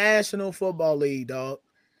is the National Football League, dog.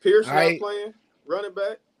 Pierce not playing, running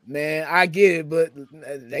back. Man, I get it, but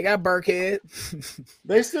they got Burkhead.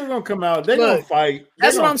 They still gonna come out. They gonna fight.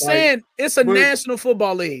 That's what I'm saying. It's a National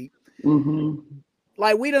Football League. Mm-hmm.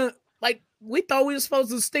 Like we thought we were supposed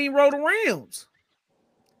to steamroll the Rams.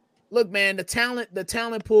 Look, man, the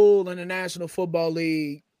talent pool in the National Football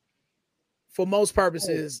League, for most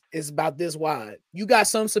purposes, is about this wide. You got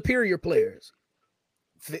some superior players.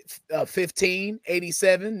 15,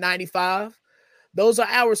 87, 95. Those are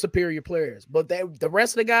our superior players, but the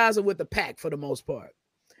rest of the guys are with the pack for the most part.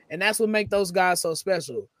 And that's what makes those guys so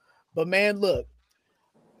special. But, man, look,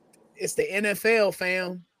 it's the NFL,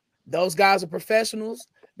 fam. Those guys are professionals.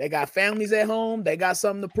 They got families at home. They got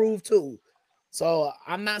something to prove, too. So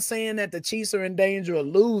I'm not saying that the Chiefs are in danger of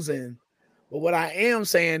losing, but what I am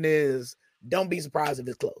saying is don't be surprised if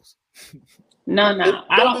it's close. No.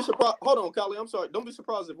 Don't be surprised. Hold on, Kylie. I'm sorry. Don't be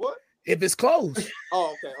surprised if what? If it's close.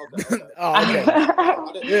 Oh, okay. Oh,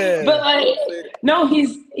 okay. Yeah. But no,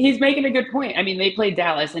 he's making a good point. I mean, they played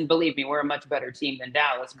Dallas, and believe me, we're a much better team than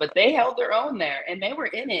Dallas, but they held their own there, and they were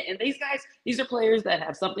in it. And these are players that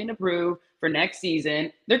have something to prove for next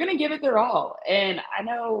season. They're going to give it their all. And I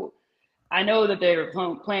know that they're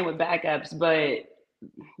playing with backups, but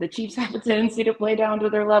the Chiefs have a tendency to play down to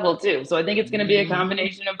their level too. So I think it's going to be a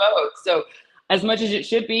combination of both. So as much as it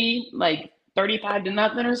should be like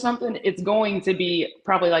 35-0 or something, it's going to be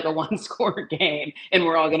probably like a 1-score game, and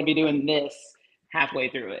we're all going to be doing this halfway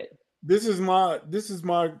through it. This is my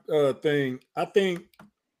thing. I think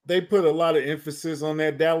they put a lot of emphasis on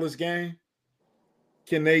that Dallas game.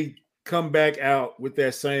 Can they come back out with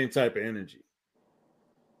that same type of energy?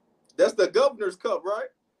 That's the Governor's Cup, right?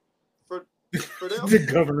 For them? The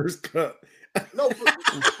Governor's Cup. No,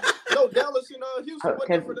 Dallas, Houston went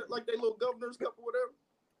there for that, like their little Governor's Cup or whatever.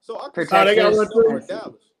 So I can they got one for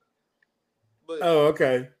Dallas. But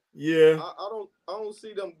okay. Yeah. I don't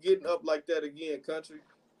see them getting up like that again, country.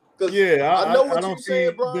 I know what I don't see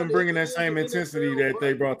saying, Brian, them bringing that same intensity NFL, that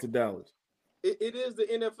they brought to Dallas. It is the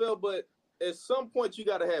NFL, but at some point you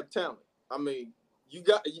got to have talent. I mean, you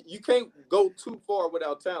can't go too far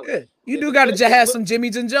without talent. Yeah, you do got to have some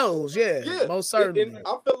Jimmys and Joes. Yeah, most certainly. And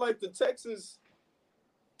I feel like the Texans,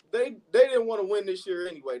 they didn't want to win this year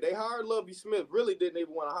anyway. They hired Lovie Smith. Really didn't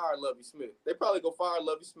even want to hire Lovie Smith. They probably go fire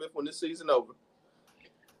Lovie Smith when this season over.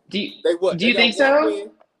 Do you think so?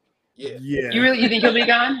 Yeah. You think he'll be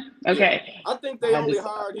gone? Okay. Yeah. I think they only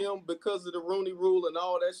hired him because of the Rooney Rule and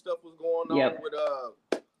all that stuff was going on with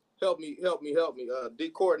help me. D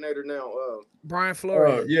coordinator now. Brian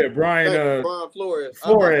Flores. Brian Flores.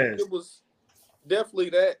 Flores. It was definitely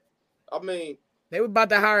that. I mean, they were about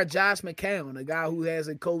to hire Josh McCown, a guy who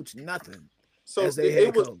hasn't coached nothing. So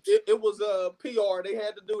it was PR. They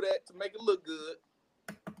had to do that to make it look good.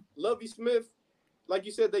 Lovie Smith, like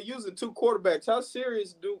you said, they're using 2 quarterbacks. How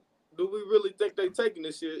serious do we really think they're taking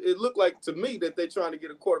this year? It looked like to me that they're trying to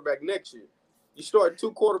get a quarterback next year. You start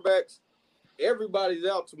 2 quarterbacks. Everybody's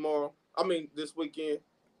out tomorrow. I mean, this weekend.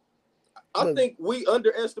 I think we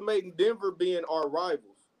underestimating Denver being our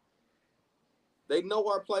rivals. They know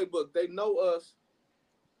our playbook. They know us.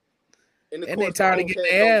 And they tired of getting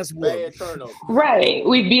their ass whooped. Right.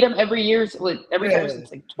 We beat them every year. Every time since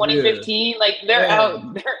like 2015. Like they're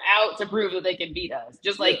out to prove that they can beat us.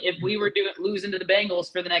 Just like if we were losing to the Bengals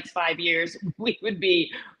for the next 5 years, we would be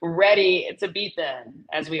ready to beat them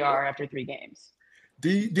as we are after 3 games. Do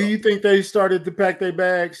you think they started to pack their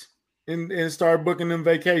bags and start booking them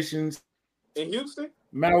vacations in Houston?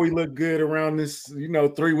 Maui look good around this,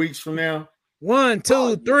 3 weeks from now. 1,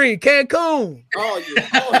 2, 3, Cancun. Oh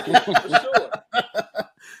yeah, for sure.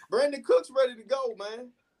 Brandon Cook's ready to go, man.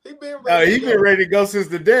 He been ready. He been ready to go since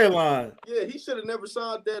the deadline. Yeah, he should have never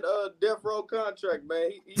signed that death row contract,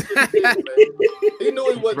 man. He just did, man. He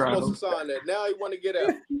knew he wasn't supposed to sign that. Now he want to get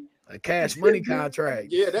out. A cash money contract.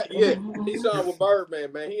 Yeah, he signed with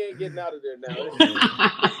Birdman, man. He ain't getting out of there now.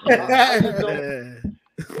 And I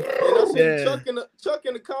see Chuck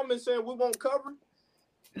in the comments saying we won't cover.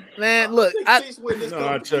 Man, look,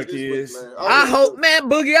 Chuck is. I hope, man,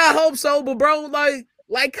 Boogie, I hope so. But bro,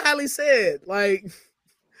 like Kylie said, like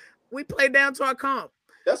we play down to our comp.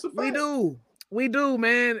 That's a fact. We do,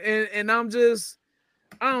 man. And I'm just,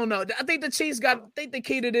 I don't know. I think the Chiefs the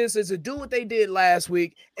key to this is to do what they did last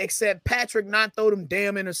week, except Patrick not throw them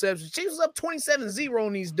damn interceptions. Chiefs was up 27-0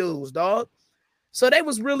 on these dudes, dog. So they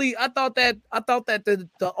was really, I thought that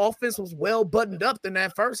the offense was well buttoned up in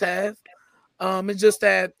that first half. It's just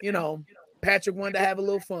that, Patrick wanted to have a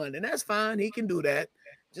little fun, and that's fine. He can do that.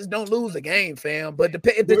 Just don't lose the game, fam. But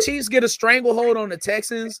if the Chiefs get a stranglehold on the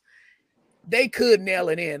Texans, they could nail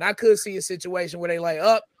it in. I could see a situation where they like,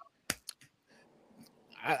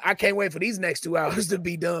 I can't wait for these next 2 hours to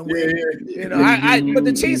be done with. But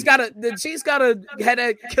the Chiefs gotta have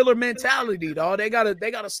that killer mentality, dog. They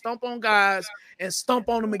gotta stomp on guys and stomp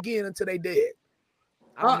on them again until they dead.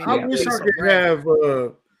 I wish I could have.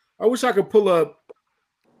 I wish I could pull up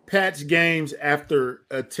Pat's games after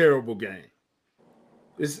a terrible game.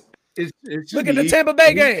 Look at the Tampa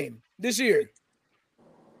Bay game this year.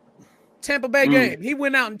 Tampa Bay game. He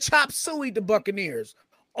went out and chopped suey the Buccaneers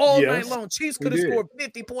all night long. Chiefs could have scored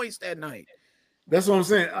 50 points that night. That's what I'm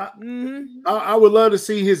saying. I would love to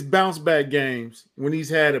see his bounce back games when he's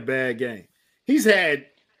had a bad game. He's had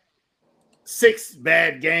 6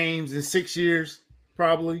 bad games in 6 years,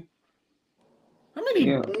 probably. How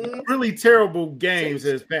many really terrible games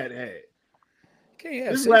has Pat had?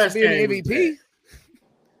 This last game MVP.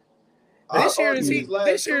 This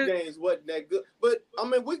year games wasn't that good. But I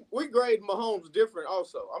mean, we grade Mahomes different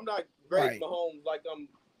also. I'm not grading Mahomes like I'm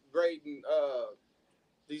grading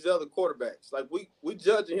these other quarterbacks. Like we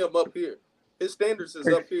judging him up here. His standards is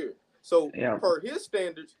up here. So per his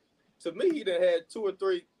standards, to me, he done had 2 or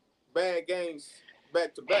 3 bad games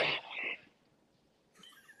back to back.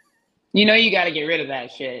 You got to get rid of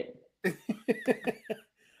that shit.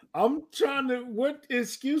 I'm trying to. What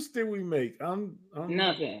excuse did we make? I'm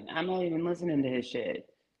nothing. I'm not even listening to his shit.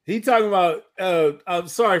 He talking about. I'm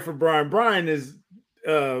sorry for Brian. Brian is.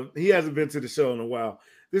 He hasn't been to the show in a while.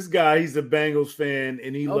 This guy, he's a Bengals fan,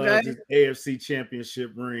 and he loves his AFC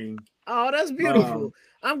Championship ring. Oh, that's beautiful.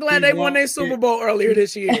 I'm glad they won their Super Bowl earlier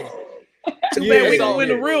this year. Too bad we don't win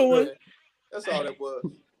the real one. That's all that was.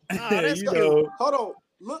 That's Hold on.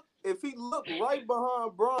 Look, if he looked right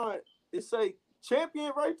behind Brian, it say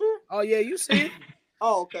champion right there. Oh yeah, you see it.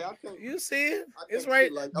 Oh, okay. I can't. You see it. It's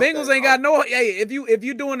right. Bengals ain't got no. Hey, if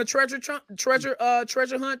you doing a treasure hunt,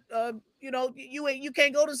 you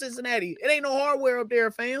can't go to Cincinnati. It ain't no hardware up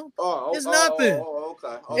there, fam. It's nothing.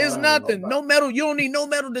 Okay. It's nothing. No metal. You don't need no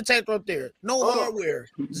metal detector up there. No hardware.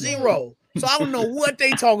 Zero. So I don't know what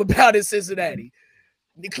they talk about in Cincinnati.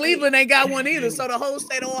 The Cleveland ain't got one either. So the whole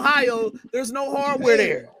state of Ohio, there's no hardware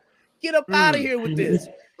there. Get up out of here with this.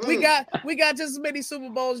 We got just as many Super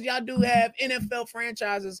Bowls y'all do have NFL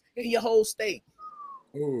franchises in your whole state.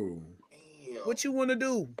 Ooh. What you want to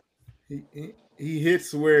do? He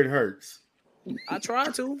hits where it hurts. I try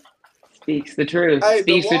to. Speaks the truth. Hey,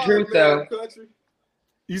 Speaks the truth, though. Country.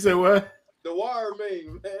 You said what? The Wire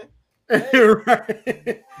meme, man.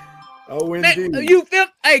 Right. Oh, indeed. You feel?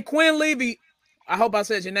 Hey, Quinn Levy. I hope I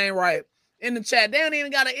said your name right. In the chat, they don't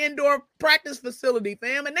even got an indoor practice facility,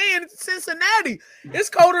 fam, and they in Cincinnati. It's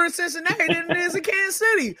colder in Cincinnati than it is in Kansas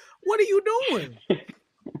City. What are you doing?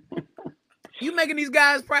 You making these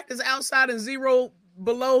guys practice outside in zero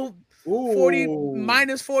below 40,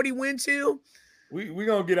 minus 40 wind chill? We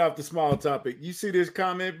gonna get off the small topic. You see this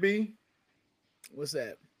comment, B? What's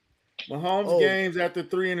that? Mahomes games after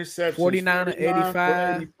 3 interceptions. 49 to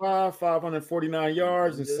 85. 549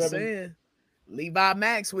 yards and 7. Saying. Levi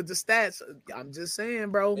Max with the stats. I'm just saying,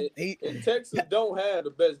 bro. And Texas don't have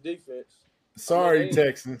the best defense. Sorry,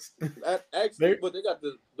 Texans. Actually, but they got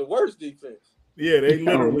the worst defense. Yeah, they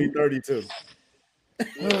literally 32.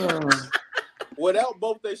 Without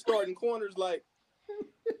both they starting corners, like,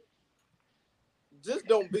 just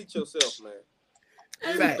don't beat yourself,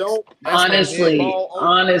 man. Facts. Don't.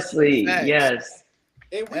 Honestly, yes.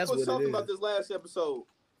 And we was talking about this last episode.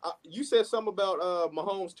 You said something about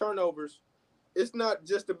Mahomes' turnovers. It's not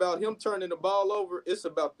just about him turning the ball over. It's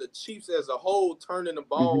about the Chiefs as a whole turning the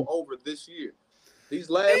ball over this year. These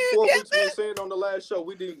last 4 weeks, we were saying on the last show,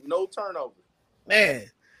 we did no turnover. Man,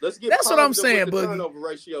 let's get that's what I'm saying, with the turnover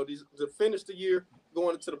ratio to finish the year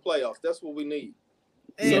going into the playoffs. That's what we need.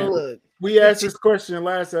 And look, we asked this question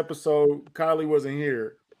last episode. Kylie wasn't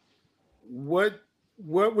here. What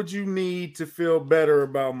would you need to feel better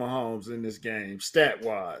about Mahomes in this game, stat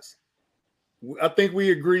wise? I think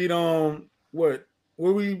we agreed on what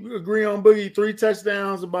we agree on, Boogie? 3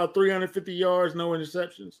 touchdowns, about 350 yards, no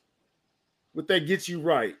interceptions. Would that get you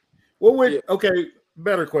right? Okay,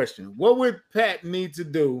 better question. What would Pat need to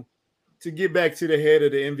do to get back to the head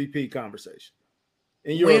of the MVP conversation?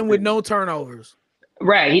 Win with no turnovers.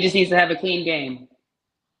 Right. He just needs to have a clean game.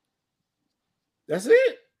 That's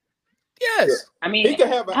it. Yes. I mean, I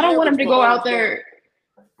don't want him to go out there.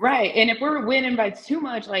 Right. And if we're winning by too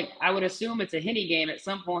much, like I would assume it's a Henne game at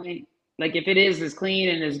some point. Like if it is as clean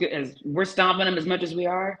and as good as we're stomping them as much as we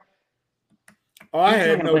are. Oh, I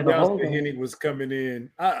had no doubt that Henne was coming in.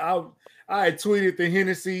 I had tweeted the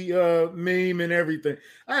Hennessy meme and everything.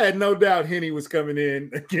 I had no doubt Henne was coming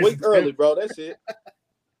in. Week early, bro. That's it.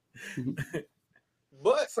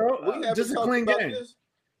 But we have just a clean game. This.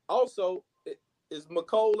 Also, is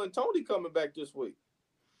McCole and Tony coming back this week?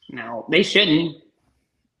 No, they shouldn't.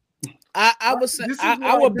 I would say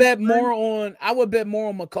I would bet more on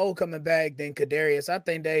McCole coming back than Kadarius. I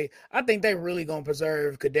think they really gonna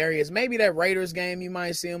preserve Kadarius. Maybe that Raiders game you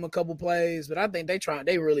might see him a couple plays, but I think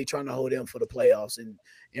they really trying to hold him for the playoffs and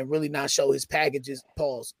really not show his packages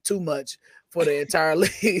too much for the entire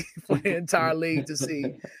league to see.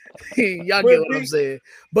 Y'all get what I'm saying.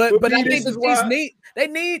 But I think they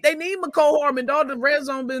need McCole Hardman. All the red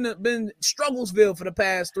zone been strugglesville for the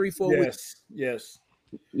past 3-4 weeks. Yes.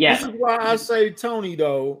 Yeah. This is why I say Tony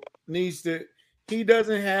though needs to. He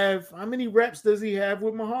doesn't have how many reps does he have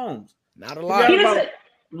with Mahomes? Not a lot. About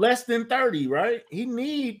less than 30, right? They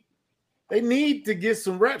need to get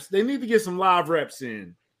some reps. They need to get some live reps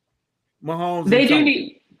in. Mahomes.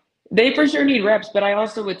 They for sure need reps, but I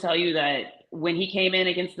also would tell you that when he came in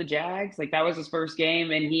against the Jags, like that was his first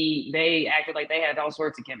game, and they acted like they had all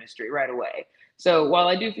sorts of chemistry right away. So while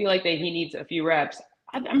I do feel like he needs a few reps,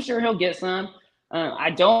 I'm sure he'll get some. I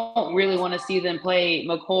don't really want to see them play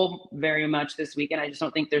McCole very much this weekend. I just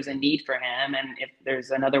don't think there's a need for him. And if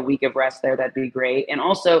there's another week of rest there, that'd be great. And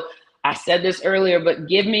also, I said this earlier, but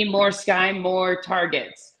give me more Sky Moore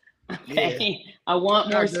targets. Okay. Yeah. I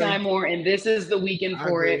want more Sky Moore, and this is the weekend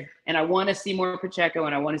for it. And I want to see more Pacheco,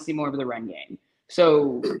 and I want to see more of the run game.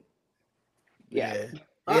 So, yeah.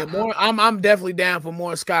 Yeah, more. I'm definitely down for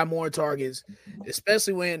more Sky Moore targets,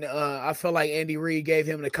 especially when I feel like Andy Reid gave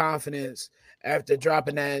him the confidence after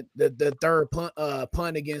dropping the third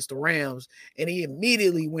punt against the Rams, and he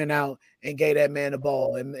immediately went out and gave that man the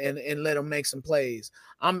ball and let him make some plays.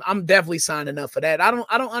 I'm definitely signing up for that. I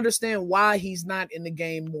don't understand why he's not in the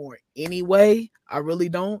game more anyway. I really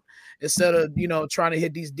don't. Instead of trying to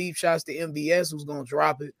hit these deep shots to MVS, who's gonna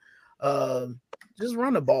drop it. Just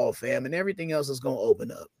run the ball, fam, and everything else is gonna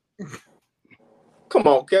open up. Come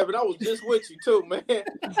on, Kevin. I was just with you too, man.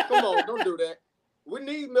 Come on, don't do that. We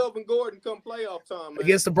need Melvin Gordon come playoff time, man.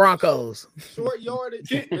 Against the Broncos. Short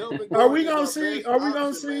yardage. Melvin Gordon are we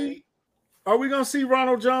gonna see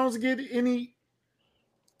Ronald Jones get any?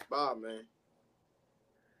 Man.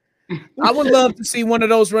 I would love to see one of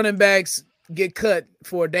those running backs get cut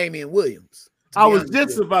for Damian Williams. I was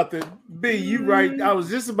just about to be you right. I was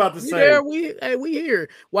just about to say. Yeah, we hear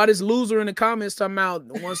why this loser in the comments talking about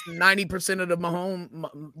once 90% of the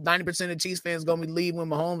 90% of Chiefs fans gonna be leaving with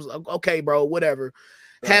Mahomes. Okay, bro, whatever.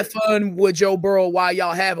 Right. Have fun with Joe Burrow while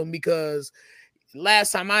y'all have him, because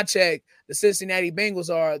last time I checked, the Cincinnati Bengals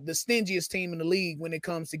are the stingiest team in the league when it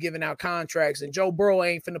comes to giving out contracts, and Joe Burrow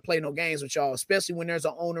ain't finna play no games with y'all, especially when there's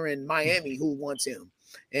an owner in Miami who wants him.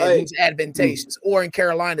 And he's advantageous, or in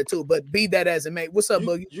Carolina too. But be that as it may. What's up,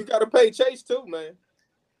 Boogie? You got to pay Chase too, man.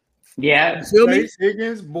 Yeah, you feel me?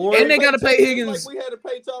 Higgins, boy, and they got to pay Higgins. Like we had to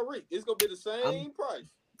pay Tyreek. It's gonna be the same price.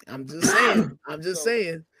 I'm just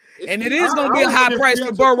saying. And it is gonna be a high price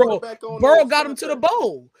for Burrow. Burrow got him to the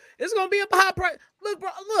bowl. It's gonna be a high price. Look, bro.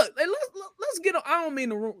 Look. Let's get. I don't mean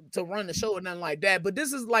to run the show or nothing like that, but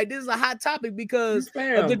this is a hot topic because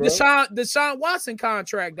of the Deshaun Watson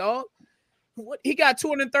contract, dog. He got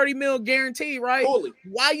 $230 million guaranteed, right?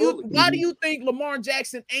 Why do you think Lamar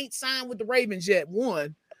Jackson ain't signed with the Ravens yet?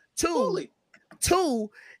 One, two.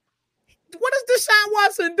 What has Deshaun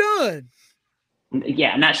Watson done?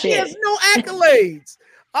 Yeah, not shit. He has no accolades.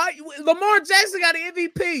 Lamar Jackson got an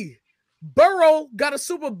MVP. Burrow got a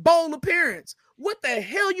Super Bowl appearance. What the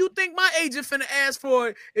hell you think my agent finna ask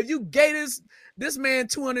for if you gave this man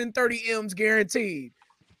 230 M's guaranteed?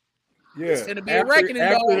 Yeah, it's gonna be a reckoning,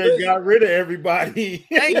 after dog. They got rid of everybody.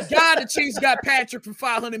 Thank God the Chiefs got Patrick for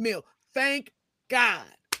 $500 million. Thank God.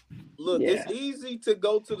 Look, it's easy to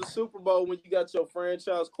go to the Super Bowl when you got your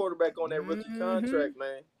franchise quarterback on that rookie contract,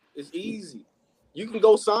 man. It's easy. You can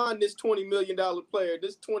go sign this $20 million player,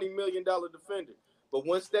 this $20 million defender. But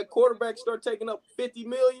once that quarterback start taking up $50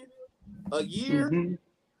 million a year,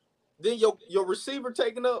 then your receiver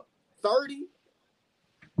taking up 30,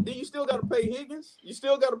 then you still got to pay Higgins. You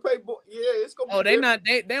still got to pay. It's gonna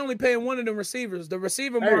be they only paying one of the receivers. The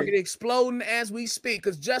receiver market exploding as we speak.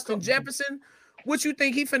 Because Justin Jefferson, what you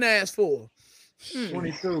think he finna ask for?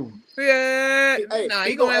 22. Yeah,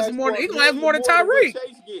 he gonna ask more. He gonna ask more than Tyreek.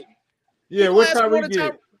 Yeah, what Tyreek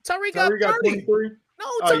get? Tyreek got 30. No,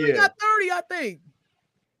 Tyreek got 30. I think.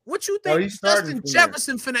 What you think Justin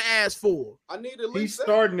Jefferson finna ask for? I need at least. He's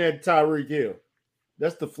starting at Tyreek Hill.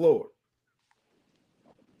 That's the floor.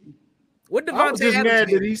 What Devontae I was just Adams mad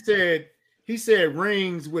that he said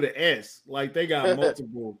rings with an S, like they got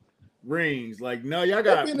multiple rings. Like, no, y'all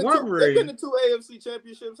got one ring. They've been to 2 AFC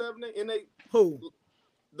championships, haven't they? Who?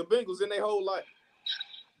 The Bengals in their whole life.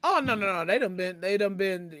 Oh no. They done been to they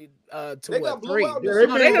got 3. Out. They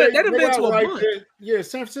done been to a bunch. Yeah,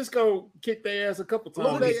 San Francisco kicked their ass a couple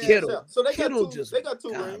times. Kittle. So they got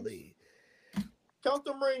two golly. rings. Count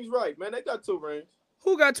them rings right, man. They got 2 rings.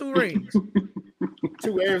 Who got 2 rings?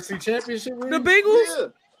 2 AFC championship rings? The Bengals? Yeah.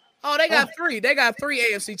 Oh, they got 3. They got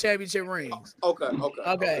 3 AFC championship rings.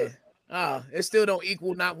 Okay. Oh, it still don't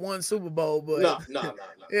equal not one Super Bowl, but no.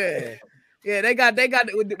 Yeah, they got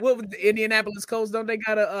what was the Indianapolis Colts? Don't they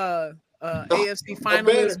got a AFC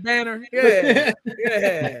finalist banner? Yeah.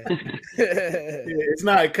 It's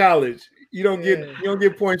not college. You don't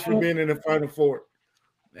get points for being in the Final Four.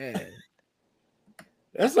 Man,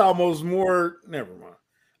 that's almost more. Never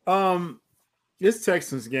mind. This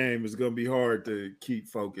Texans game is gonna be hard to keep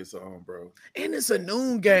focus on, bro. And it's a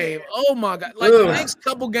noon game. Oh my god! Like the next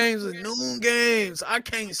couple games are noon games. I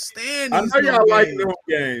can't stand these. I know y'all like noon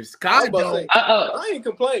games. I ain't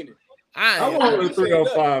complaining. I want a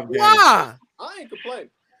 3:05 game. Why? I ain't complaining.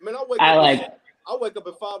 Man, I wake up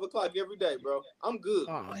at 5 o'clock every day, bro. I'm good.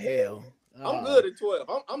 Oh hell. I'm good at 12.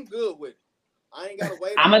 I'm good with it. I ain't gotta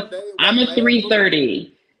wait. I'm a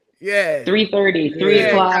 3:30. Yeah. 3:30. 3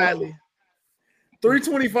 o'clock.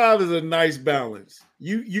 325 is a nice balance.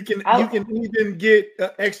 You can even get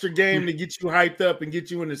an extra game to get you hyped up and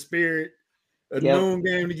get you in the spirit, noon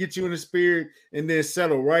game to get you in the spirit, and then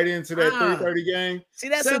settle right into that 3:30 game. See,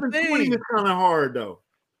 that's the thing. Is kind of hard though.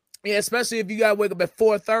 Yeah, especially if you gotta wake up at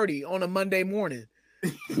 4:30 on a Monday morning.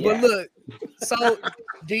 But look, so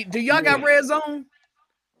do y'all got red zone?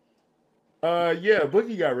 Yeah,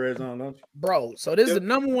 Bookie got red zone, don't you? Bro, so this is the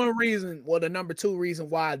number 1 reason, the number 2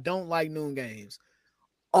 reason why I don't like noon games.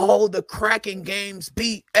 All the cracking games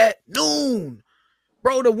be at noon.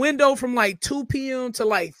 Bro, the window from like 2 p.m. to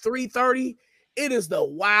like 3:30, it is the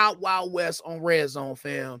wild, wild west on red zone,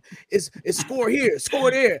 fam. It's score here,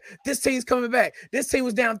 score there. This team's coming back. This team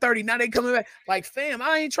was down 30. Now they coming back. Like, fam,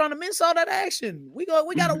 I ain't trying to miss all that action. We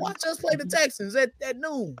gotta watch us play the Texans at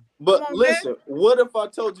noon. But listen, what if I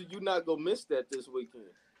told you you're not gonna miss that this weekend?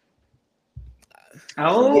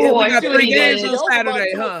 Oh, yeah, we got 3 games on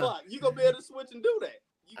Saturday, huh? You gonna be able to switch and do that.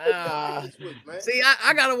 See,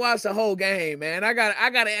 I gotta watch the whole game, man. I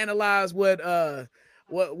gotta analyze what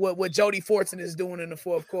Jody Fortson is doing in the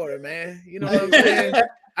 4th quarter, man. You know what I'm saying?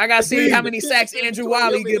 I gotta see how many sacks Andrew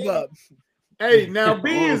Wiley give up. Hey, now B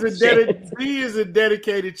is a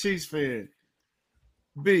dedicated Chiefs fan.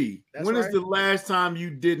 B, when is the last time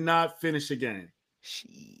you did not finish a game?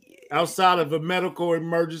 Outside of a medical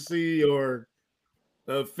emergency or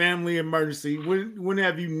a family emergency, when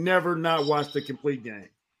have you never not watched a complete game?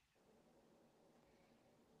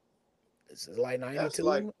 This is like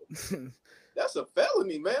 92. That's a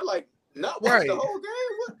felony, man. Like, not watch the whole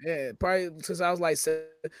game? What? Yeah, probably since I was like,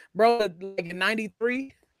 bro, like in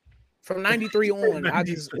 93, from 93 on, I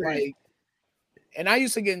just like, and I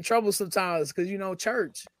used to get in trouble sometimes because,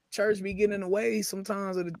 church be getting in the way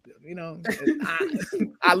sometimes of the,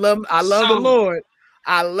 I love the Lord.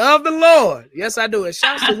 I love the Lord. Yes, I do. And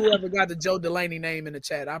shouts to whoever got the Joe Delaney name in the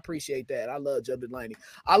chat. I appreciate that. I love Joe Delaney.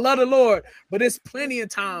 I love the Lord. But it's plenty of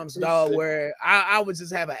times, dog, where I would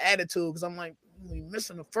just have an attitude because I'm like, we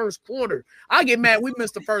missing the first quarter. I get mad we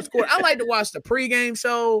missed the first quarter. I like to watch the pregame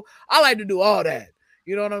show. I like to do all that.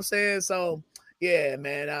 You know what I'm saying? So, yeah,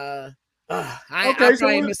 man. I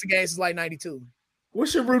probably ain't missed the game since like 92.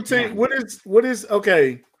 What's your routine? What is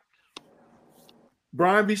okay?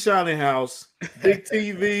 Brian B. Shining House, big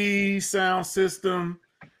TV, sound system,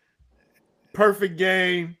 perfect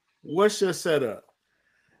game. What's your setup?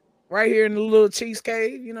 Right here in the little Chiefs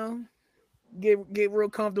cave, get real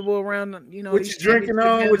comfortable around, What you drinking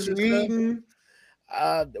on? What you eating?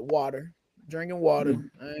 Water. Drinking water.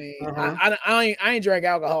 I ain't drank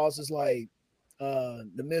alcohol since like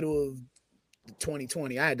the middle of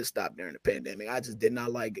 2020. I had to stop during the pandemic. I just did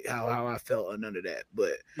not like how I felt or none of that.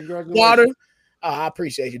 But water, I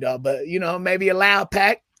appreciate you, dog. But maybe a loud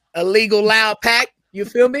pack, a legal loud pack. You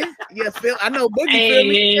feel me? I know Boogie feel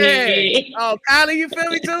me. Yeah. Oh, Kylie, you feel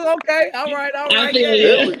me too? Okay. All right. Yeah.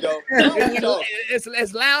 There we go.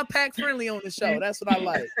 It's loud pack friendly on the show. That's what I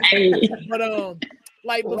like. But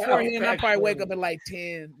like beforehand, I probably wake up at like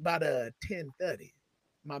 10, about 10:30.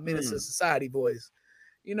 My Minister Society voice.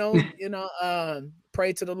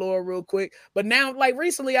 Pray to the Lord real quick. But now, like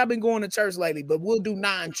recently, I've been going to church lately, but we'll do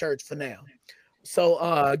non-church for now.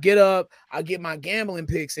 So get up, I get my gambling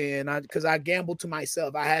picks in because I gamble to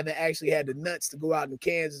myself. I haven't actually had the nuts to go out in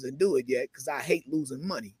Kansas and do it yet because I hate losing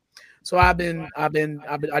money. So I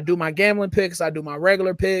do my gambling picks, I do my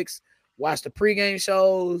regular picks, watch the pregame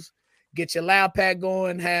shows, get your loud pack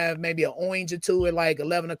going, have maybe an orange or two at like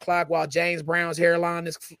 11 o'clock while James Brown's hairline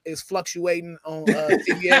is fluctuating on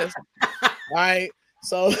CBS. All right.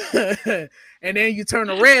 So and then you turn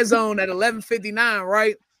the red zone at 11:59,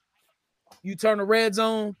 right? You turn the red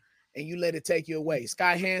zone and you let it take you away.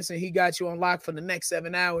 Sky Hansen, he got you on lock for the next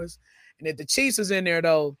 7 hours. And if the Chiefs is in there,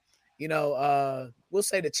 though, we'll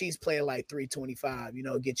say the Chiefs play at like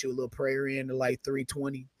 3:25, get you a little prayer in to like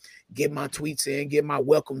 3:20, get my tweets in, get my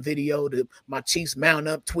welcome video to my Chiefs mount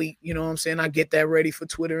up tweet. You know what I'm saying? I get that ready for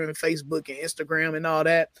Twitter and Facebook and Instagram and all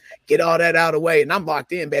that. Get all that out of the way. And I'm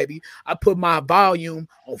locked in, baby. I put my volume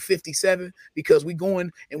on 57 because we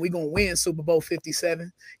going to win Super Bowl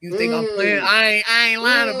 57. You think I'm playing? I ain't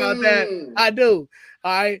lying about that. I do.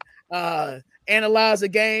 All right. Analyze the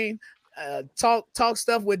game. Talk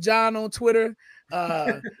stuff with John on Twitter.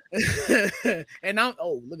 And I'm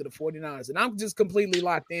look at the 49ers, and I'm just completely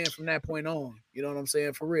locked in from that point on. You know what I'm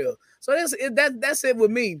saying? For real. So that's it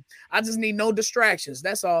with me. I just need no distractions.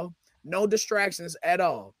 That's all. No distractions at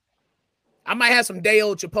all. I might have some day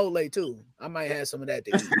old Chipotle too. I might have some of that.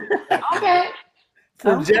 Okay.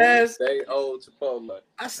 From Jazz, day old Chipotle.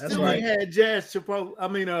 I still ain't had Jazz Chipotle. I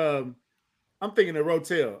mean, I'm thinking of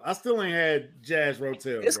Rotel. I still ain't had Jazz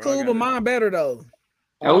Rotel. It's cool, but mine better though.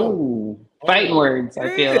 Oh, fighting words.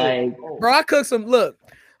 I feel like, bro, I cooked some. Look,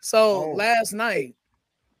 so last night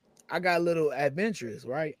I got a little adventurous,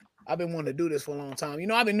 right? I've been wanting to do this for a long time.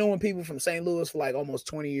 I've been knowing people from St. Louis for like almost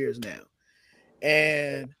 20 years now,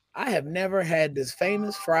 and I have never had this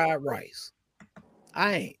famous fried rice.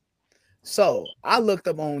 I ain't. So I looked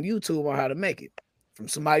up on YouTube on how to make it from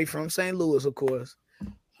somebody from St. Louis, of course.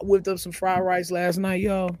 I whipped up some fried rice last night,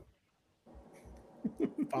 y'all.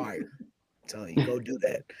 Fire. Telling you, go do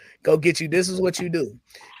that. Go get you. This is what you do.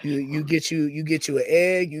 You get you an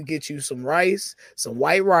egg. You get you some rice, some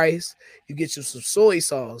white rice. You get you some soy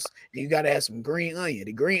sauce. And you got to have some green onion.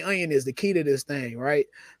 The green onion is the key to this thing, right?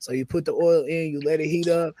 So you put the oil in, you let it heat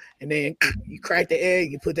up, and then you crack the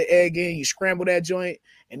egg. You put the egg in, you scramble that joint,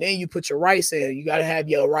 and then you put your rice in. You got to have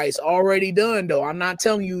your rice already done, though. I'm not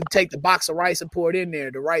telling you take the box of rice and pour it in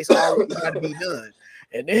there. The rice already got to be done.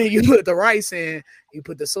 And then you put the rice in, you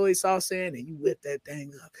put the soy sauce in, and you whip that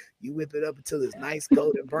thing up. You whip it up until it's nice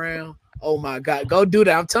golden brown. Oh, my God. Go do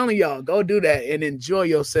that. I'm telling y'all, go do that and enjoy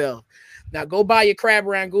yourself. Now, go buy your crab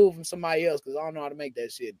rangoon from somebody else because I don't know how to make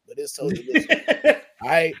that shit, but it's so delicious. All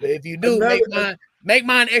right? But if you do, make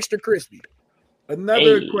mine extra crispy.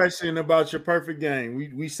 Another question about your perfect game.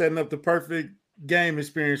 We setting up the perfect game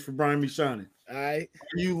experience for Brian Mishani. All right.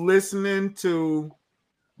 Are you listening to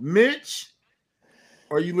Mitch?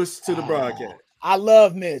 Or you listen to the broadcast? I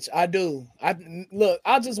love Mitch. I do.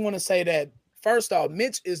 I just want to say that first off,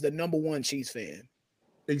 Mitch is the number one Chiefs fan.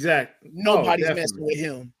 Exactly. Nobody's messing with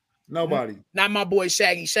him. Nobody. Not my boy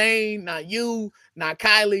Shaggy Shane, not you, not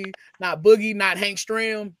Kylie, not Boogie, not Hank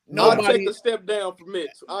Stram. Nobody. I'll take a step down for Mitch.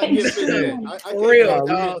 I give it that. For real,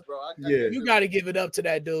 dog. You got to give it up to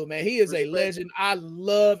that dude, man. He is a legend. I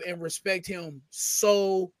love and respect him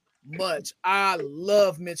so much. I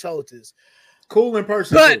love Mitch Holthus. Cool in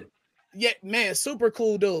person, but yeah, man, super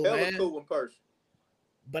cool dude, man. Cool in person.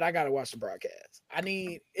 But I gotta watch the broadcast.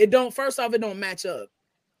 First off, it don't match up,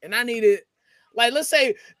 and I need it. Like, let's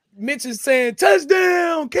say Mitch is saying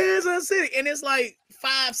touchdown, Kansas City, and it's like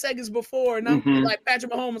 5 seconds before, and I'm like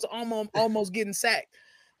Patrick Mahomes almost getting sacked.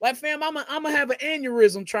 Like, fam, I'm gonna have an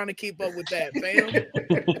aneurysm trying to keep up with that,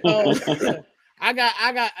 fam. I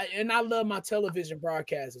got, and I love my television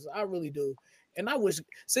broadcasters. I really do. And I wish,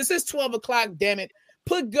 since it's 12 o'clock, damn it,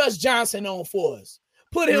 put Gus Johnson on for us.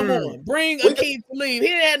 Put him on. Bring Akeem Talib. He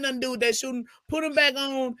didn't have nothing to do with that shooting. Put him back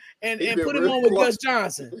on and put him on with Gus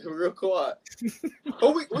Johnson. Real quiet.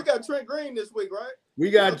 Oh, we got Trent Green this week, right? We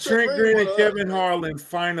got Trent Green and Kevin Harlan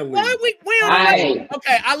finally. Why we on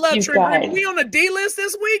okay, I love Trent Green. We on the D list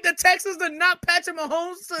this week. The Texans did not Patrick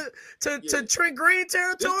Mahomes to Trent Green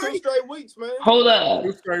territory. Just 2 straight weeks, man. Hold up.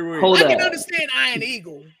 2 straight weeks. Hold I up. can understand Iron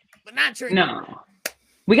Eagle, but not Trent Green.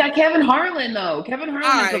 We got Kevin Harlan though. Kevin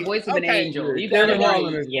Harlan is the voice of an angel. You got Kevin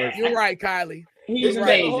Harlan is You're right, Kylie. He's amazing.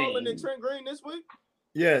 amazing. Kevin Harlan and Trent Green this week?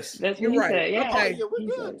 Yes. That's what You're he right. said. Yeah. Okay. Yeah, we're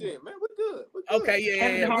good then, man. We're good. Okay,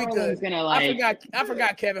 yeah, we good. I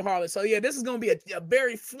forgot Kevin Harlan. So yeah, this is gonna be a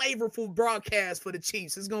very flavorful broadcast for the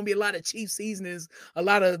Chiefs. It's gonna be a lot of Chiefs seasonings, a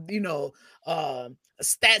lot of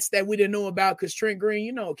stats that we didn't know about. Because Trent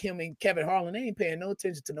Green, Kim and Kevin Harlan, they ain't paying no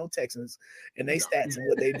attention to no Texans and they stats and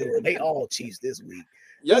what they doing. They all Chiefs this week.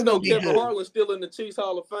 Y'all know Kevin Harlan's still in the Chiefs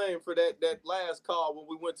Hall of Fame for that last call when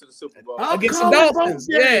we went to the Super Bowl against the Dolphins.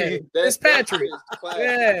 Yeah, it's Patrick.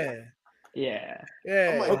 Yeah.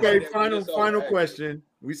 Okay, final question.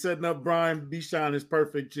 We setting up Brian Bichon's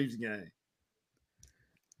perfect Chiefs game.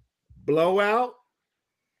 Blowout,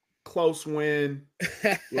 close win,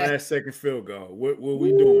 last second field goal. What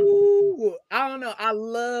we doing? I don't know. I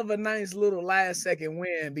love a nice little last second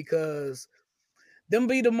win because them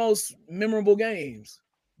be the most memorable games.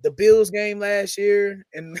 The Bills game last year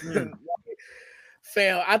and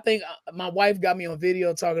fail. I think my wife got me on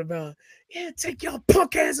video talking about, take y'all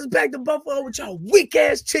punk asses back to Buffalo with y'all weak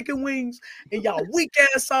ass chicken wings and y'all weak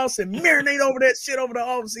ass sauce and marinate over that shit over the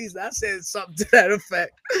offseason. I said something to that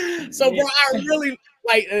effect. So, bro, I really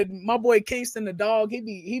like my boy Kingston the dog. He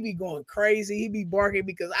be going crazy. He be barking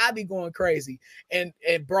because I be going crazy. And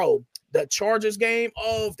bro, the Chargers game,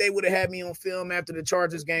 if they would have had me on film after the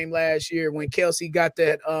Chargers game last year when Kelsey got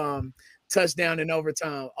that touchdown in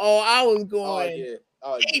overtime. I was going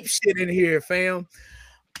ape shit in here, fam.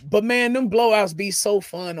 But man, them blowouts be so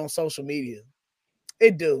fun on social media.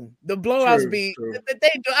 It do. The blowouts true.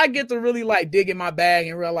 They do. I get to really like dig in my bag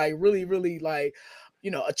and really, really like,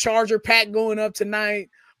 a Charger pack going up tonight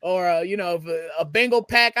or a Bengal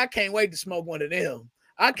pack. I can't wait to smoke one of them.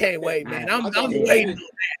 I can't wait, man. I'm waiting.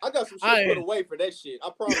 I got some shit put away for that shit.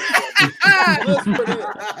 I promise you. For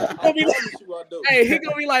that. I promise you I do. Hey, he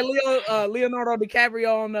gonna be like Leonardo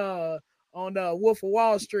DiCaprio on Wolf of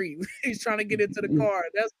Wall Street. He's trying to get into the car.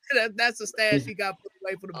 That's the stash he got put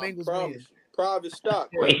away for the Bengals win. Private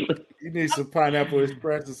stock. You need some Pineapple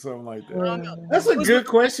Express or something like that. That's a good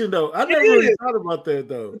question, though. I never really thought about that,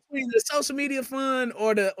 though. Between the social media fun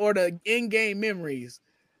or the in-game memories,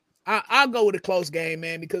 I'll go with a close game,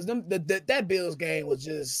 man, because that Bills game was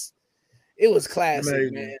classic,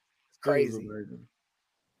 amazing. Man. It's crazy.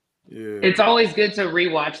 Yeah. It's always good to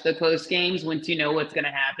rewatch the close games once you know what's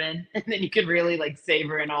gonna happen, and then you can really like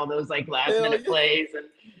savor in all those like last minute plays,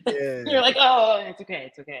 and you're like, oh, it's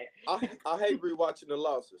okay. I hate rewatching the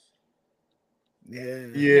losses. Yeah.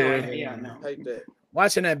 No. I hate that.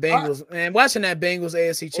 Watching that Bengals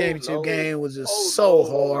AFC Championship game was just so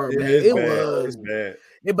hard, man. It was bad.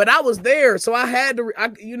 Yeah, but I was there, so I had to.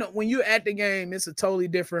 When you're at the game, it's a totally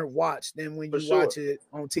different watch than when you watch it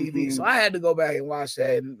on TV. Mm-hmm. So I had to go back and watch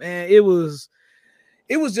that. And man, it was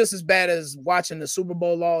just as bad as watching the Super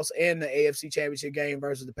Bowl loss and the AFC Championship game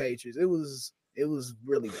versus the Patriots. It was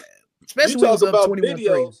really bad, especially when it was up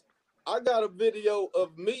 21-3. I got a video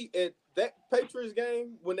of me at that Patriots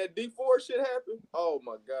game when that D4 shit happened. Oh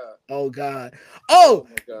my god. Oh god. Oh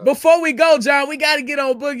my god. Before we go, John, we got to get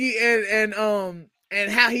on Boogie and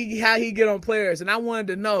how he get on players, and I wanted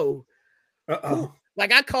to know,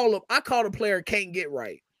 like I call a player can't get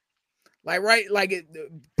right,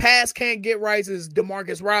 past can't get right is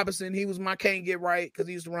Demarcus Robinson. He was my can't get right because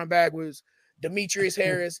he used to run backwards. Demetrius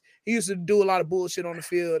Harris, he used to do a lot of bullshit on the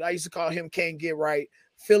field. I used to call him can't get right.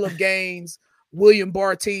 Phillip Gaines, William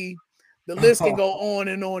Barty, the list can go on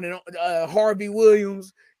and on and on. Harvey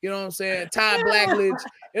Williams, you know what I'm saying? Ty Blackledge.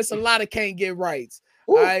 It's a lot of can't get rights.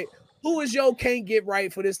 All right. Who is your can't get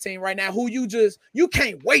right for this team right now? Who you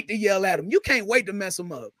can't wait to yell at them. You can't wait to mess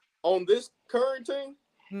them up. On this current team?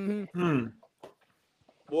 Mm-hmm.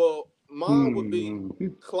 Well, mine would be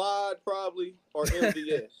Clyde probably or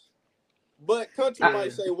MVS. But Country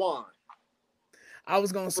might say Juan. I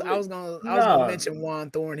was gonna mention Juan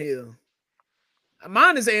Thornhill.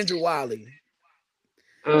 Mine is Andrew Wiley.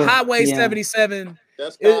 Highway 77.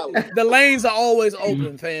 That's the lanes are always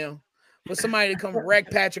open, fam. For somebody to come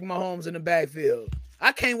wreck Patrick Mahomes in the backfield.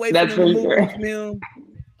 I can't wait for them to move from him.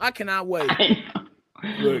 I cannot wait.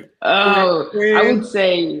 I would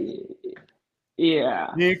say,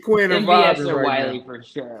 Quinn and MVS or Wiley for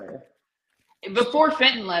sure. Before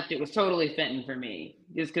Fenton left, it was totally Fenton for me.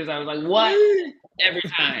 Just because I was like, what? Every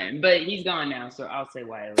time. But he's gone now, so I'll say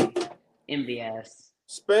Wiley. MVS.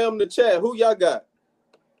 Spam the chat. Who y'all got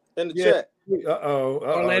in the chat?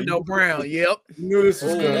 Orlando Brown. Yep. You knew this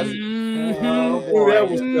was coming. Knew that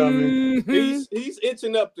was coming. He's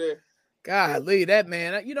itching up there. Golly, that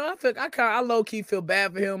man. I low key feel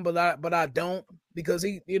bad for him, but I don't, because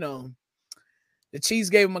he, the Chiefs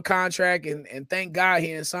gave him a contract, and thank God he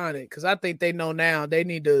didn't sign it, because I think they know now they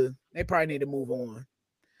probably need to move on.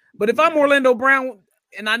 But if I'm Orlando Brown,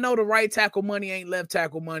 and I know the right tackle money ain't left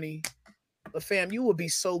tackle money, but fam, you would be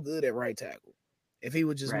so good at right tackle if he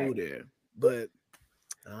would just move there. But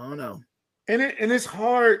I don't know. And it's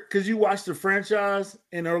hard because you watch the franchise,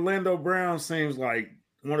 and Orlando Brown seems like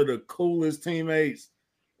one of the coolest teammates,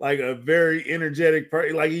 like a very energetic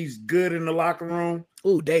person, like he's good in the locker room.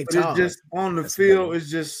 Ooh, Dave Todd. It's just on the field, it's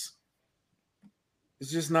just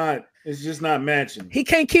not matching. He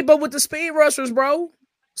can't keep up with the speed rushers, bro.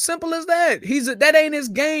 Simple as that. That ain't his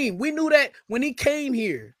game. We knew that when he came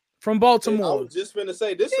here from Baltimore. I was just finna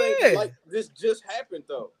say, this ain't like this just happened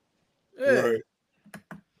though. Yeah. Right.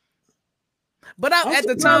 But at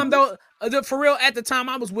the time, though, for real, at the time,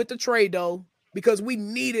 I was with the trade, though, because we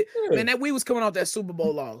needed, man, that we was coming off that Super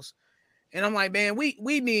Bowl loss. And I'm like, man, we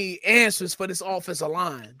need answers for this offensive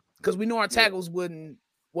line, because we knew our tackles wasn't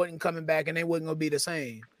coming back, and they wasn't going to be the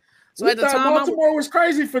same. So we at the time, Baltimore was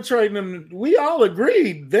crazy for trading them. We all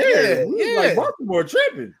agreed there. Like Baltimore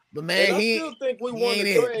tripping. But man, I still think we won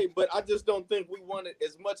the trade, but I just don't think we won it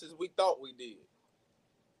as much as we thought we did.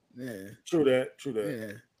 Yeah. True that.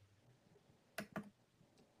 Yeah.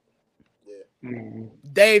 Yeah.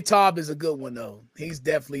 Dave Todd is a good one, though. He's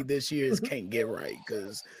definitely this year's can't get right,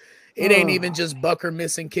 because it ain't even just Bucker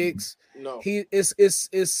missing kicks. No,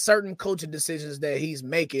 it's certain coaching decisions that he's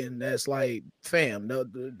making that's like, fam,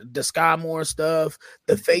 the Sky Moore stuff,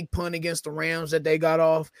 the fake punt against the Rams that they got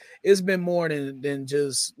off. It's been more than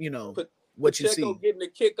just what you see. Getting the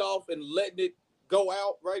kickoff and letting it go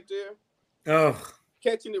out right there. Oh.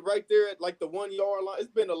 Catching it right there at like the 1 yard line.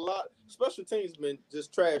 It's been a lot. Special teams been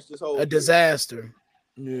just trash this whole a disaster.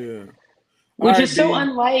 Yeah. Which is so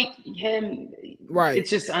unlike him. Right. It's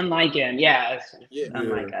just unlike him. Yeah.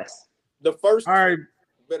 Unlike us. The first. All right.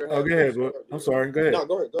 Better go ahead. I'm sorry. Go ahead. No,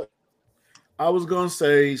 go ahead. I was gonna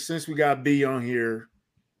say, since we got B on here,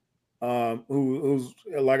 who's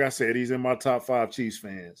like I said, he's in my top 5 Chiefs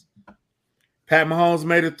fans. Pat Mahomes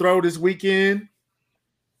made a throw this weekend.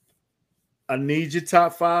 I need your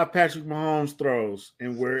top 5 Patrick Mahomes throws.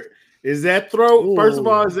 And where is that throw? Ooh. First of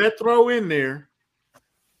all, is that throw in there?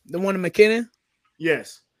 The one to McKinnon?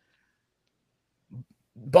 Yes.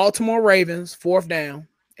 Baltimore Ravens, 4th down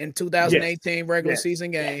in 2018 regular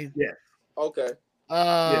season game. Yeah. Okay.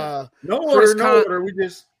 No order. We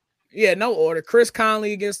just no order. Chris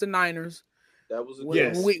Conley against the Niners. That was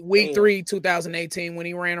week 3, 2018, when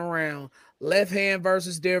he ran around. Left hand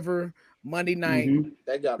versus Denver Monday night. Mm-hmm.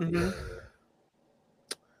 That got me.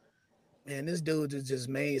 Man, this dude just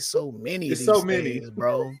made so many of these things,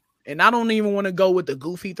 bro. And I don't even want to go with the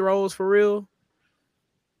goofy throws for real.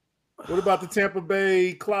 What about the Tampa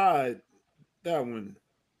Bay Clyde? That one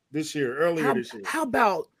earlier this year. How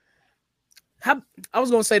about I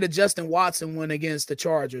was going to say the Justin Watson one against the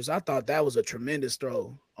Chargers. I thought that was a tremendous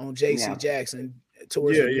throw on J.C. Jackson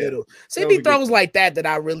towards the middle. See, these throws like that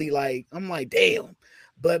I really like. I'm like, damn.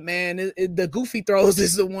 But man, the goofy throws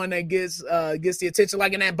is the one that gets the attention.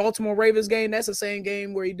 Like in that Baltimore Ravens game, that's the same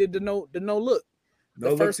game where he did the no look.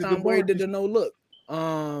 The first time where he did the no look.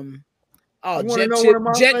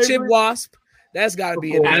 Jet Chip Wasp. That's got to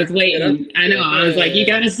be it. I was waiting. I know. I was like, you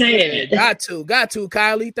got to say it. Got to,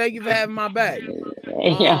 Kylie. Thank you for having my back.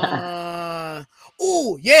 Yeah.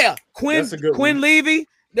 Quinn Levy.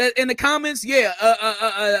 That in the comments,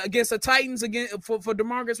 against the Titans for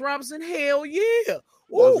DeMarcus Robinson. Hell yeah.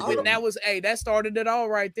 Ooh, and that started it all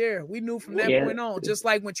right there. We knew from that point on, just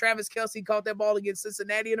like when Travis Kelce caught that ball against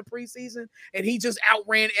Cincinnati in the preseason, and he just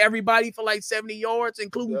outran everybody for like 70 yards,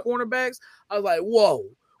 including cornerbacks. I was like, whoa,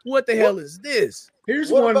 what the hell is this?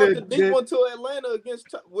 Here's what one about that the deep one to Atlanta against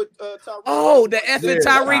Tyreek? Oh, the effing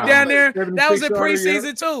Tyreek down there. That was in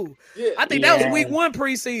preseason too. Yeah. I think that was week 1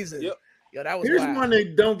 preseason. Yep. Yeah, that was Here's wild. one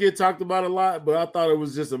that don't get talked about a lot, but I thought it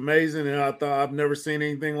was just amazing, and I thought I've never seen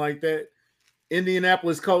anything like that.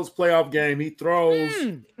 Indianapolis Colts playoff game. He throws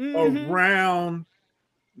around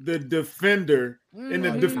the defender, and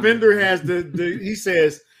the defender has he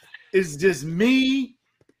says, it's just me,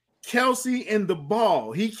 Kelce, and the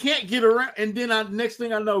ball. He can't get around, and then next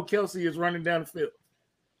thing I know, Kelce is running down the field.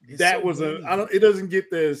 It doesn't get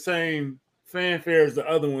the same fanfare as the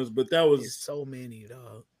other ones, but that was so many,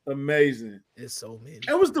 dog. Amazing. It's so many.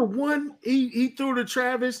 That was the one he threw to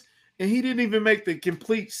Travis, and he didn't even make the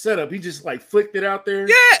complete setup. He just like flicked it out there.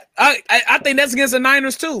 Yeah, I think that's against the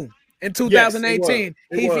Niners too. in 2018.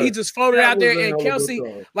 He just floated That out there, was a and hell of a Kelce,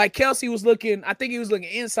 throw. like Kelce was looking. I think he was looking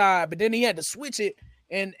inside, but then he had to switch it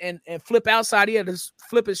and flip outside. He had to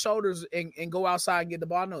flip his shoulders and go outside and get the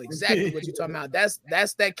ball. I know exactly what you're talking about. That's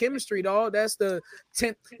that chemistry, dog. That's the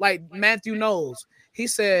 10th. Like Matthew Knowles, he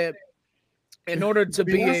said, in order to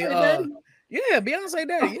be a Beyonce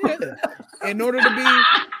daddy, yeah, in order to be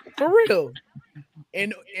for real.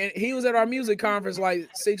 And he was at our music conference like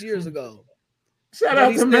 6 years ago. Shout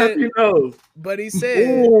out to Matthew Knowles. But he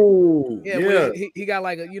said, he got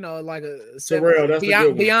like a Terrell, that's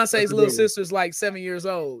Beyonce's little sister's like 7 years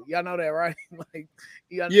old. Y'all know that, right? Like,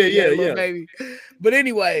 baby. But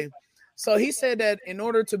anyway, so he said that in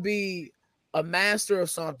order to be a master of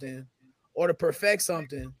something or to perfect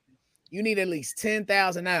something, you need at least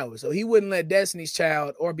 10,000 hours. So he wouldn't let Destiny's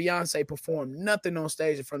Child or Beyonce perform nothing on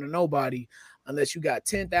stage in front of nobody unless you got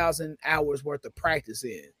 10,000 hours worth of practice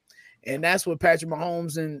in. And that's what Patrick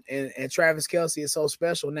Mahomes and Travis Kelce is so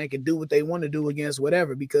special, and they can do what they want to do against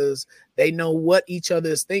whatever because they know what each other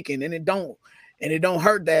is thinking. And it don't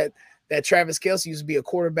hurt that Travis Kelce used to be a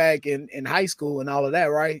quarterback in high school and all of that,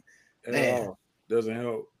 right? At all. Doesn't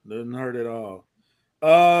help. Doesn't hurt at all.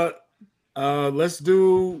 Let's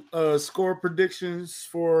do score predictions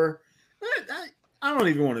for. I don't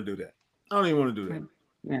even want to do that. I don't even want to do that.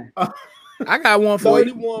 Yeah. I got one for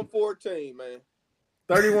you. 31-14, man.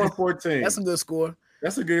 31-14. That's a good score.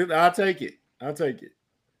 That's a good. I'll take it. All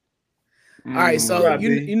right, so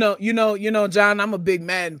you know, John, I'm a big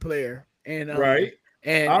Madden player, and right.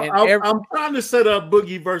 I'm trying to set up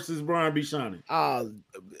Boogie versus Brian B. Shawnee.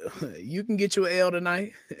 You can get you an L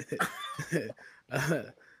tonight.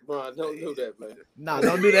 Brian, don't do that, man. No,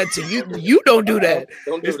 don't do that to you. You don't do that.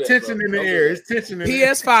 Don't do it's tension in the air. It's tension in the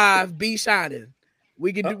air. PS5 B shining.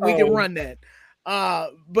 We can run that.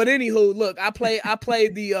 But anywho, look, I play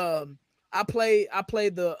the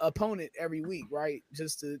opponent every week, right?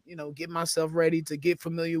 Just to, get myself ready to get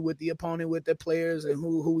familiar with the opponent, with the players, and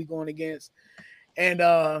who we going against. And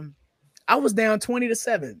I was down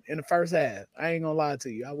 20-7 in the first half. I ain't gonna lie to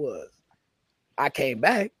you, I was. I came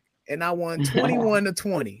back and I won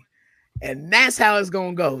 21-20. And that's how it's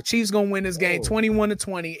gonna go. Chiefs gonna win this game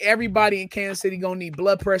 21-20. Everybody in Kansas City gonna need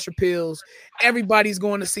blood pressure pills. Everybody's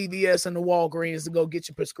going to CVS and the Walgreens to go get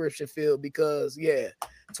your prescription filled because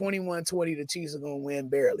 21-20, the Chiefs are gonna win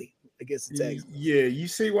barely against the Texans. Yeah, you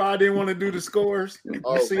see why I didn't want to do the scores?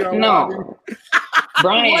 No.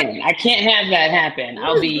 Brian, I can't have that happen.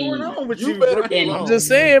 I'll be. Going on with you better be I'm just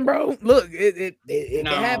saying, bro. Look, it can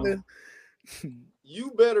happen.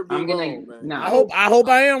 You better be wrong, man. No. I hope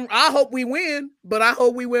we win, but I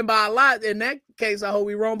hope we win by a lot. In that case, I hope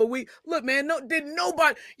we wrong. But look, man,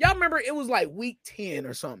 nobody. Y'all remember it was like week 10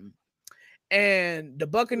 or something, and the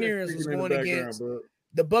Buccaneers was going against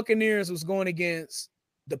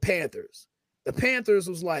the Panthers. The Panthers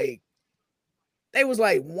was like. They was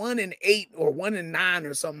like 1-8 or 1-9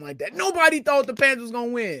 or something like that. Nobody thought the Panthers was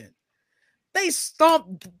gonna win. They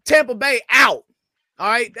stomped Tampa Bay out. All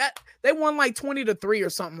right, they won like 20-3 or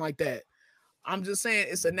something like that. I'm just saying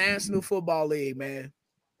it's a National Football League, man.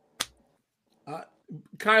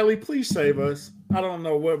 Kylie, please save us. I don't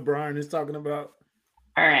know what Brian is talking about.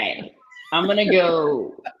 All right. I'm gonna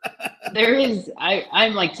go.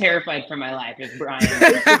 I'm like terrified for my life if Brian.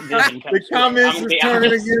 The comments is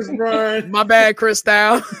turning against Brian. My bad,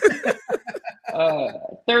 Cristal.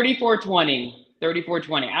 34-20.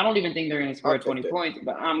 34-20. I don't even think they're gonna score 20 points,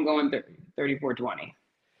 but I'm going 34-20.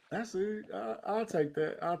 That's it. I'll take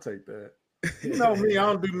that. You know me, I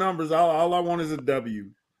don't do numbers. All I want is a W.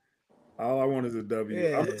 Yeah. I'm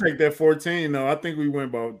gonna take that 14 though. I think we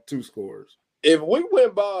win by 2 scores. If we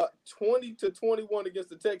went by 20-21 against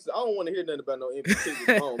the Texans, I don't want to hear nothing about no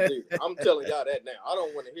MVP home either. I'm telling y'all that now. I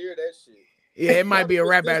don't want to hear that shit. Yeah, it might be a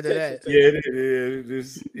wrap after that. Yeah, it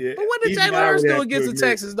is. Yeah. But what did Jalen Hurts do against the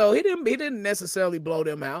Texans though? He didn't necessarily blow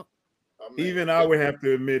them out. I would have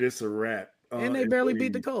to admit it's a wrap. And they barely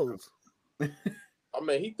beat the Colts.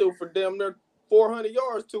 He threw for damn near 400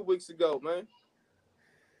 yards 2 weeks ago, man.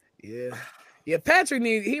 Yeah. Yeah, Patrick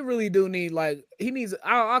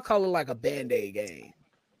I'll call it like a Band-Aid game.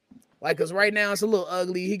 Like, because right now it's a little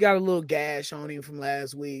ugly. He got a little gash on him from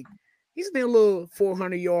last week. He's been a little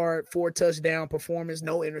 400-yard, 4-touchdown performance,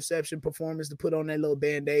 no interception performance to put on that little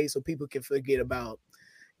Band-Aid so people can forget about,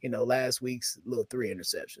 last week's little 3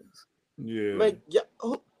 interceptions. Yeah. Man,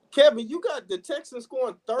 Kevin, you got the Texans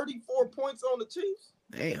scoring 34 points on the Chiefs?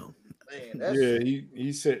 Damn. Man,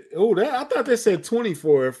 he said, I thought they said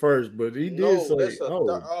 24 at first, but he did say,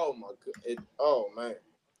 oh my God. Man.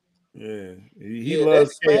 Yeah, he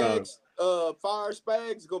loves chaos. Fire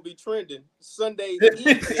Spags gonna be trending Sunday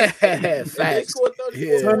evening. Facts. They scored 34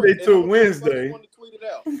 Yeah. Sunday points, to and I'm Wednesday. want to tweet it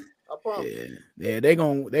out. I promise. Yeah, they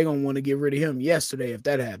gonna want to get rid of him yesterday if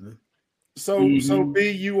that happened. So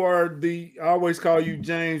B, you are I always call you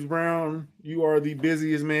James Brown. You are the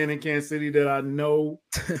busiest man in Kansas City that I know.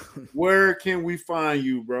 Where can we find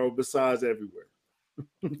you, bro, besides everywhere?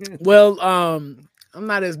 Well, I'm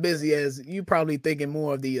not as busy as you probably thinking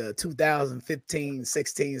more of the 2015,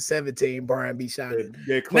 16, 17 Brian B. Shining.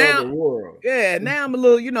 That Club Aurora. Yeah, now I'm a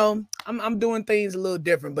little, I'm doing things a little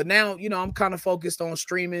different, but now, I'm kind of focused on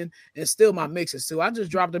streaming and still my mixes too. I just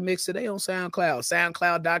dropped a mix today on SoundCloud,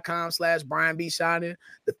 soundcloud.com/Brian B. Shining.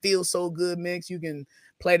 The Feel So Good mix. You can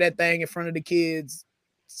play that thing in front of the kids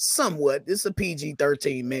somewhat. It's a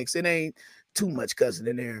PG-13 mix. It ain't too much cussing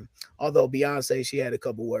in there. Although Beyonce, she had a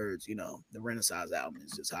couple words, the Renaissance album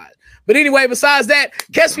is just hot. But anyway, besides that,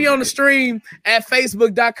 catch me on the stream at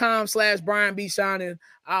facebook.com/Brian B. Shining.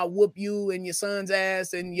 I'll whoop you and your son's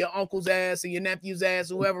ass and your uncle's ass and your nephew's ass,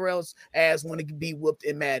 whoever else ass want to be whooped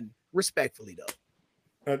in Madden. Respectfully,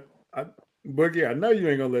 though. Boogie, I know you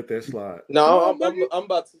ain't gonna let that slide. No, I'm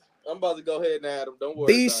about to go ahead and add him. Don't worry.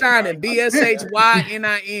 B Shining,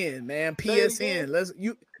 BSHYNIN, man. PSN.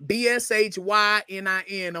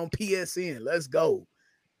 BSHYNIN on PSN. Let's go.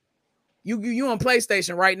 You on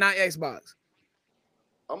PlayStation right now, Xbox?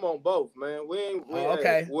 I'm on both, man. We ain't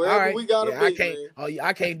okay. Wherever all right. we gotta I be, can't. man. Oh,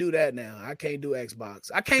 I can't do that now. I can't do Xbox.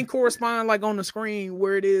 I can't correspond like on the screen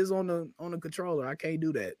where it is on the controller. I can't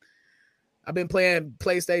do that. I've been playing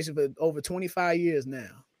PlayStation for over 25 years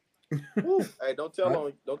now. Hey, don't tell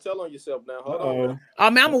on yourself now. Hold on.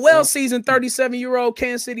 I'm a well-seasoned 37-year-old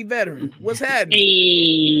Kansas City veteran. What's happening?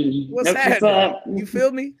 Hey, What's happening? You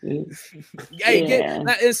feel me? Hey,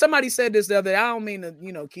 and somebody said this the other day. I don't mean to,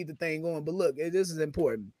 keep the thing going, but look, this is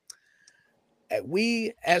important.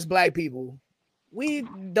 We as Black people, we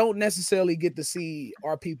don't necessarily get to see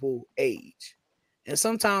our people age, and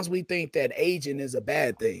sometimes we think that aging is a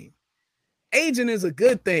bad thing. Aging is a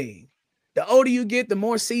good thing. The older you get, the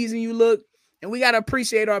more seasoned you look. And we got to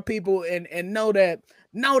appreciate our people and know that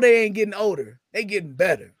they ain't getting older. They getting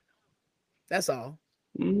better. That's all.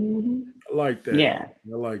 Mm-hmm. I like that. Yeah.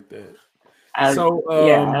 I like that. I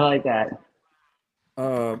like that.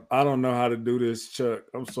 I don't know how to do this, Chuck.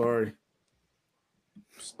 I'm sorry.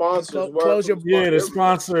 Sponsors. Close your the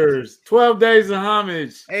sponsors. 12 days of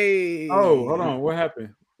homage. Hey. Oh, hold on. What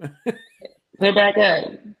happened? Put back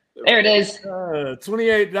up. There it is.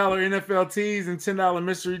 $28 NFL tees and $10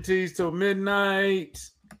 mystery tees till midnight.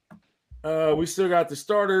 We still got the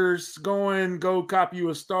starters going. Go copy you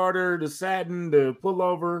a starter, the satin, the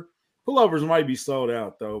pullover. Pullovers might be sold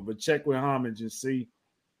out though, but check with homage and see.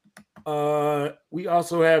 We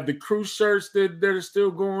also have the crew shirts that are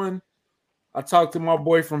still going. I talked to my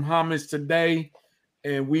boy from Homage today,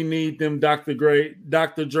 and we need them Dr. Dre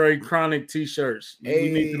Chronic t-shirts. Hey.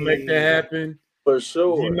 We need to make that happen. For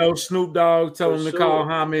sure. Snoop Dogg, tell him to call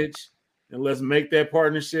Homage, and let's make that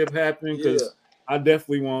partnership happen because I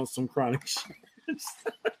definitely want some Chronic shirts.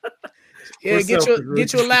 Yeah, get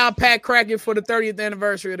you a loud pack cracking for the 30th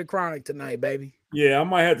anniversary of the Chronic tonight, baby. Yeah, I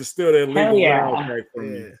might have to steal that legal loud pack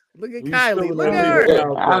from you. Look at Kylie. Look at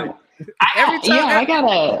her. Every time I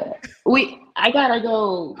gotta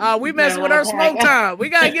go. We messing with her smoke time. We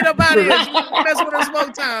gotta get up out of here. We messing with her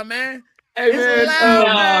smoke time, man. Hey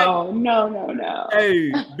man, no.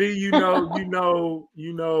 Hey, B, you know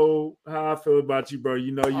how I feel about you, bro.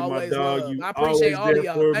 You know you always my dog. love. You I appreciate always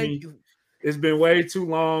all of y'all. Thank you. It's been way too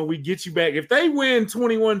long. We get you back. If they win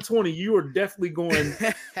 21-20, you are definitely going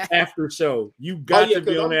after show. You got to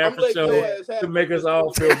be on the after show to make us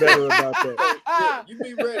all feel better about that. You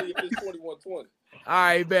be ready if it's 21-20. All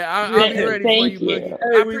right, bet. I'll be ready for you, Boogie. Hey,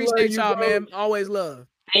 I appreciate y'all, man. Always love.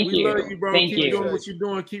 We love you, bro. Keep doing what you're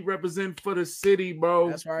doing. Keep representing for the city, bro.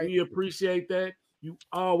 That's right. We appreciate that. You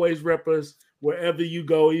always rep us wherever you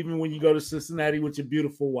go, even when you go to Cincinnati with your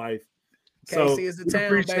beautiful wife. KC is the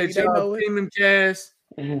town, baby. They know it. Kingdom Cast.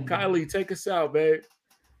 Kylie, take us out, babe.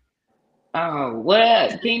 Oh, what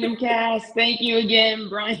up, Kingdom Cast? Thank you again,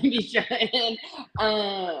 Brian B. Shining.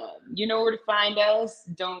 You know where to find us.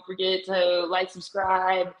 Don't forget to like,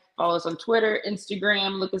 subscribe, follow us on Twitter,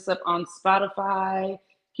 Instagram, look us up on Spotify.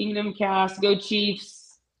 Kingdom Cast, go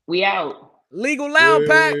Chiefs. We out. Legal loud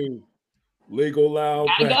pack. Legal loud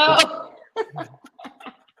pack. Go.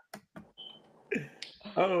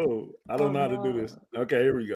 Oh, I don't know how to do this. Okay, here we go.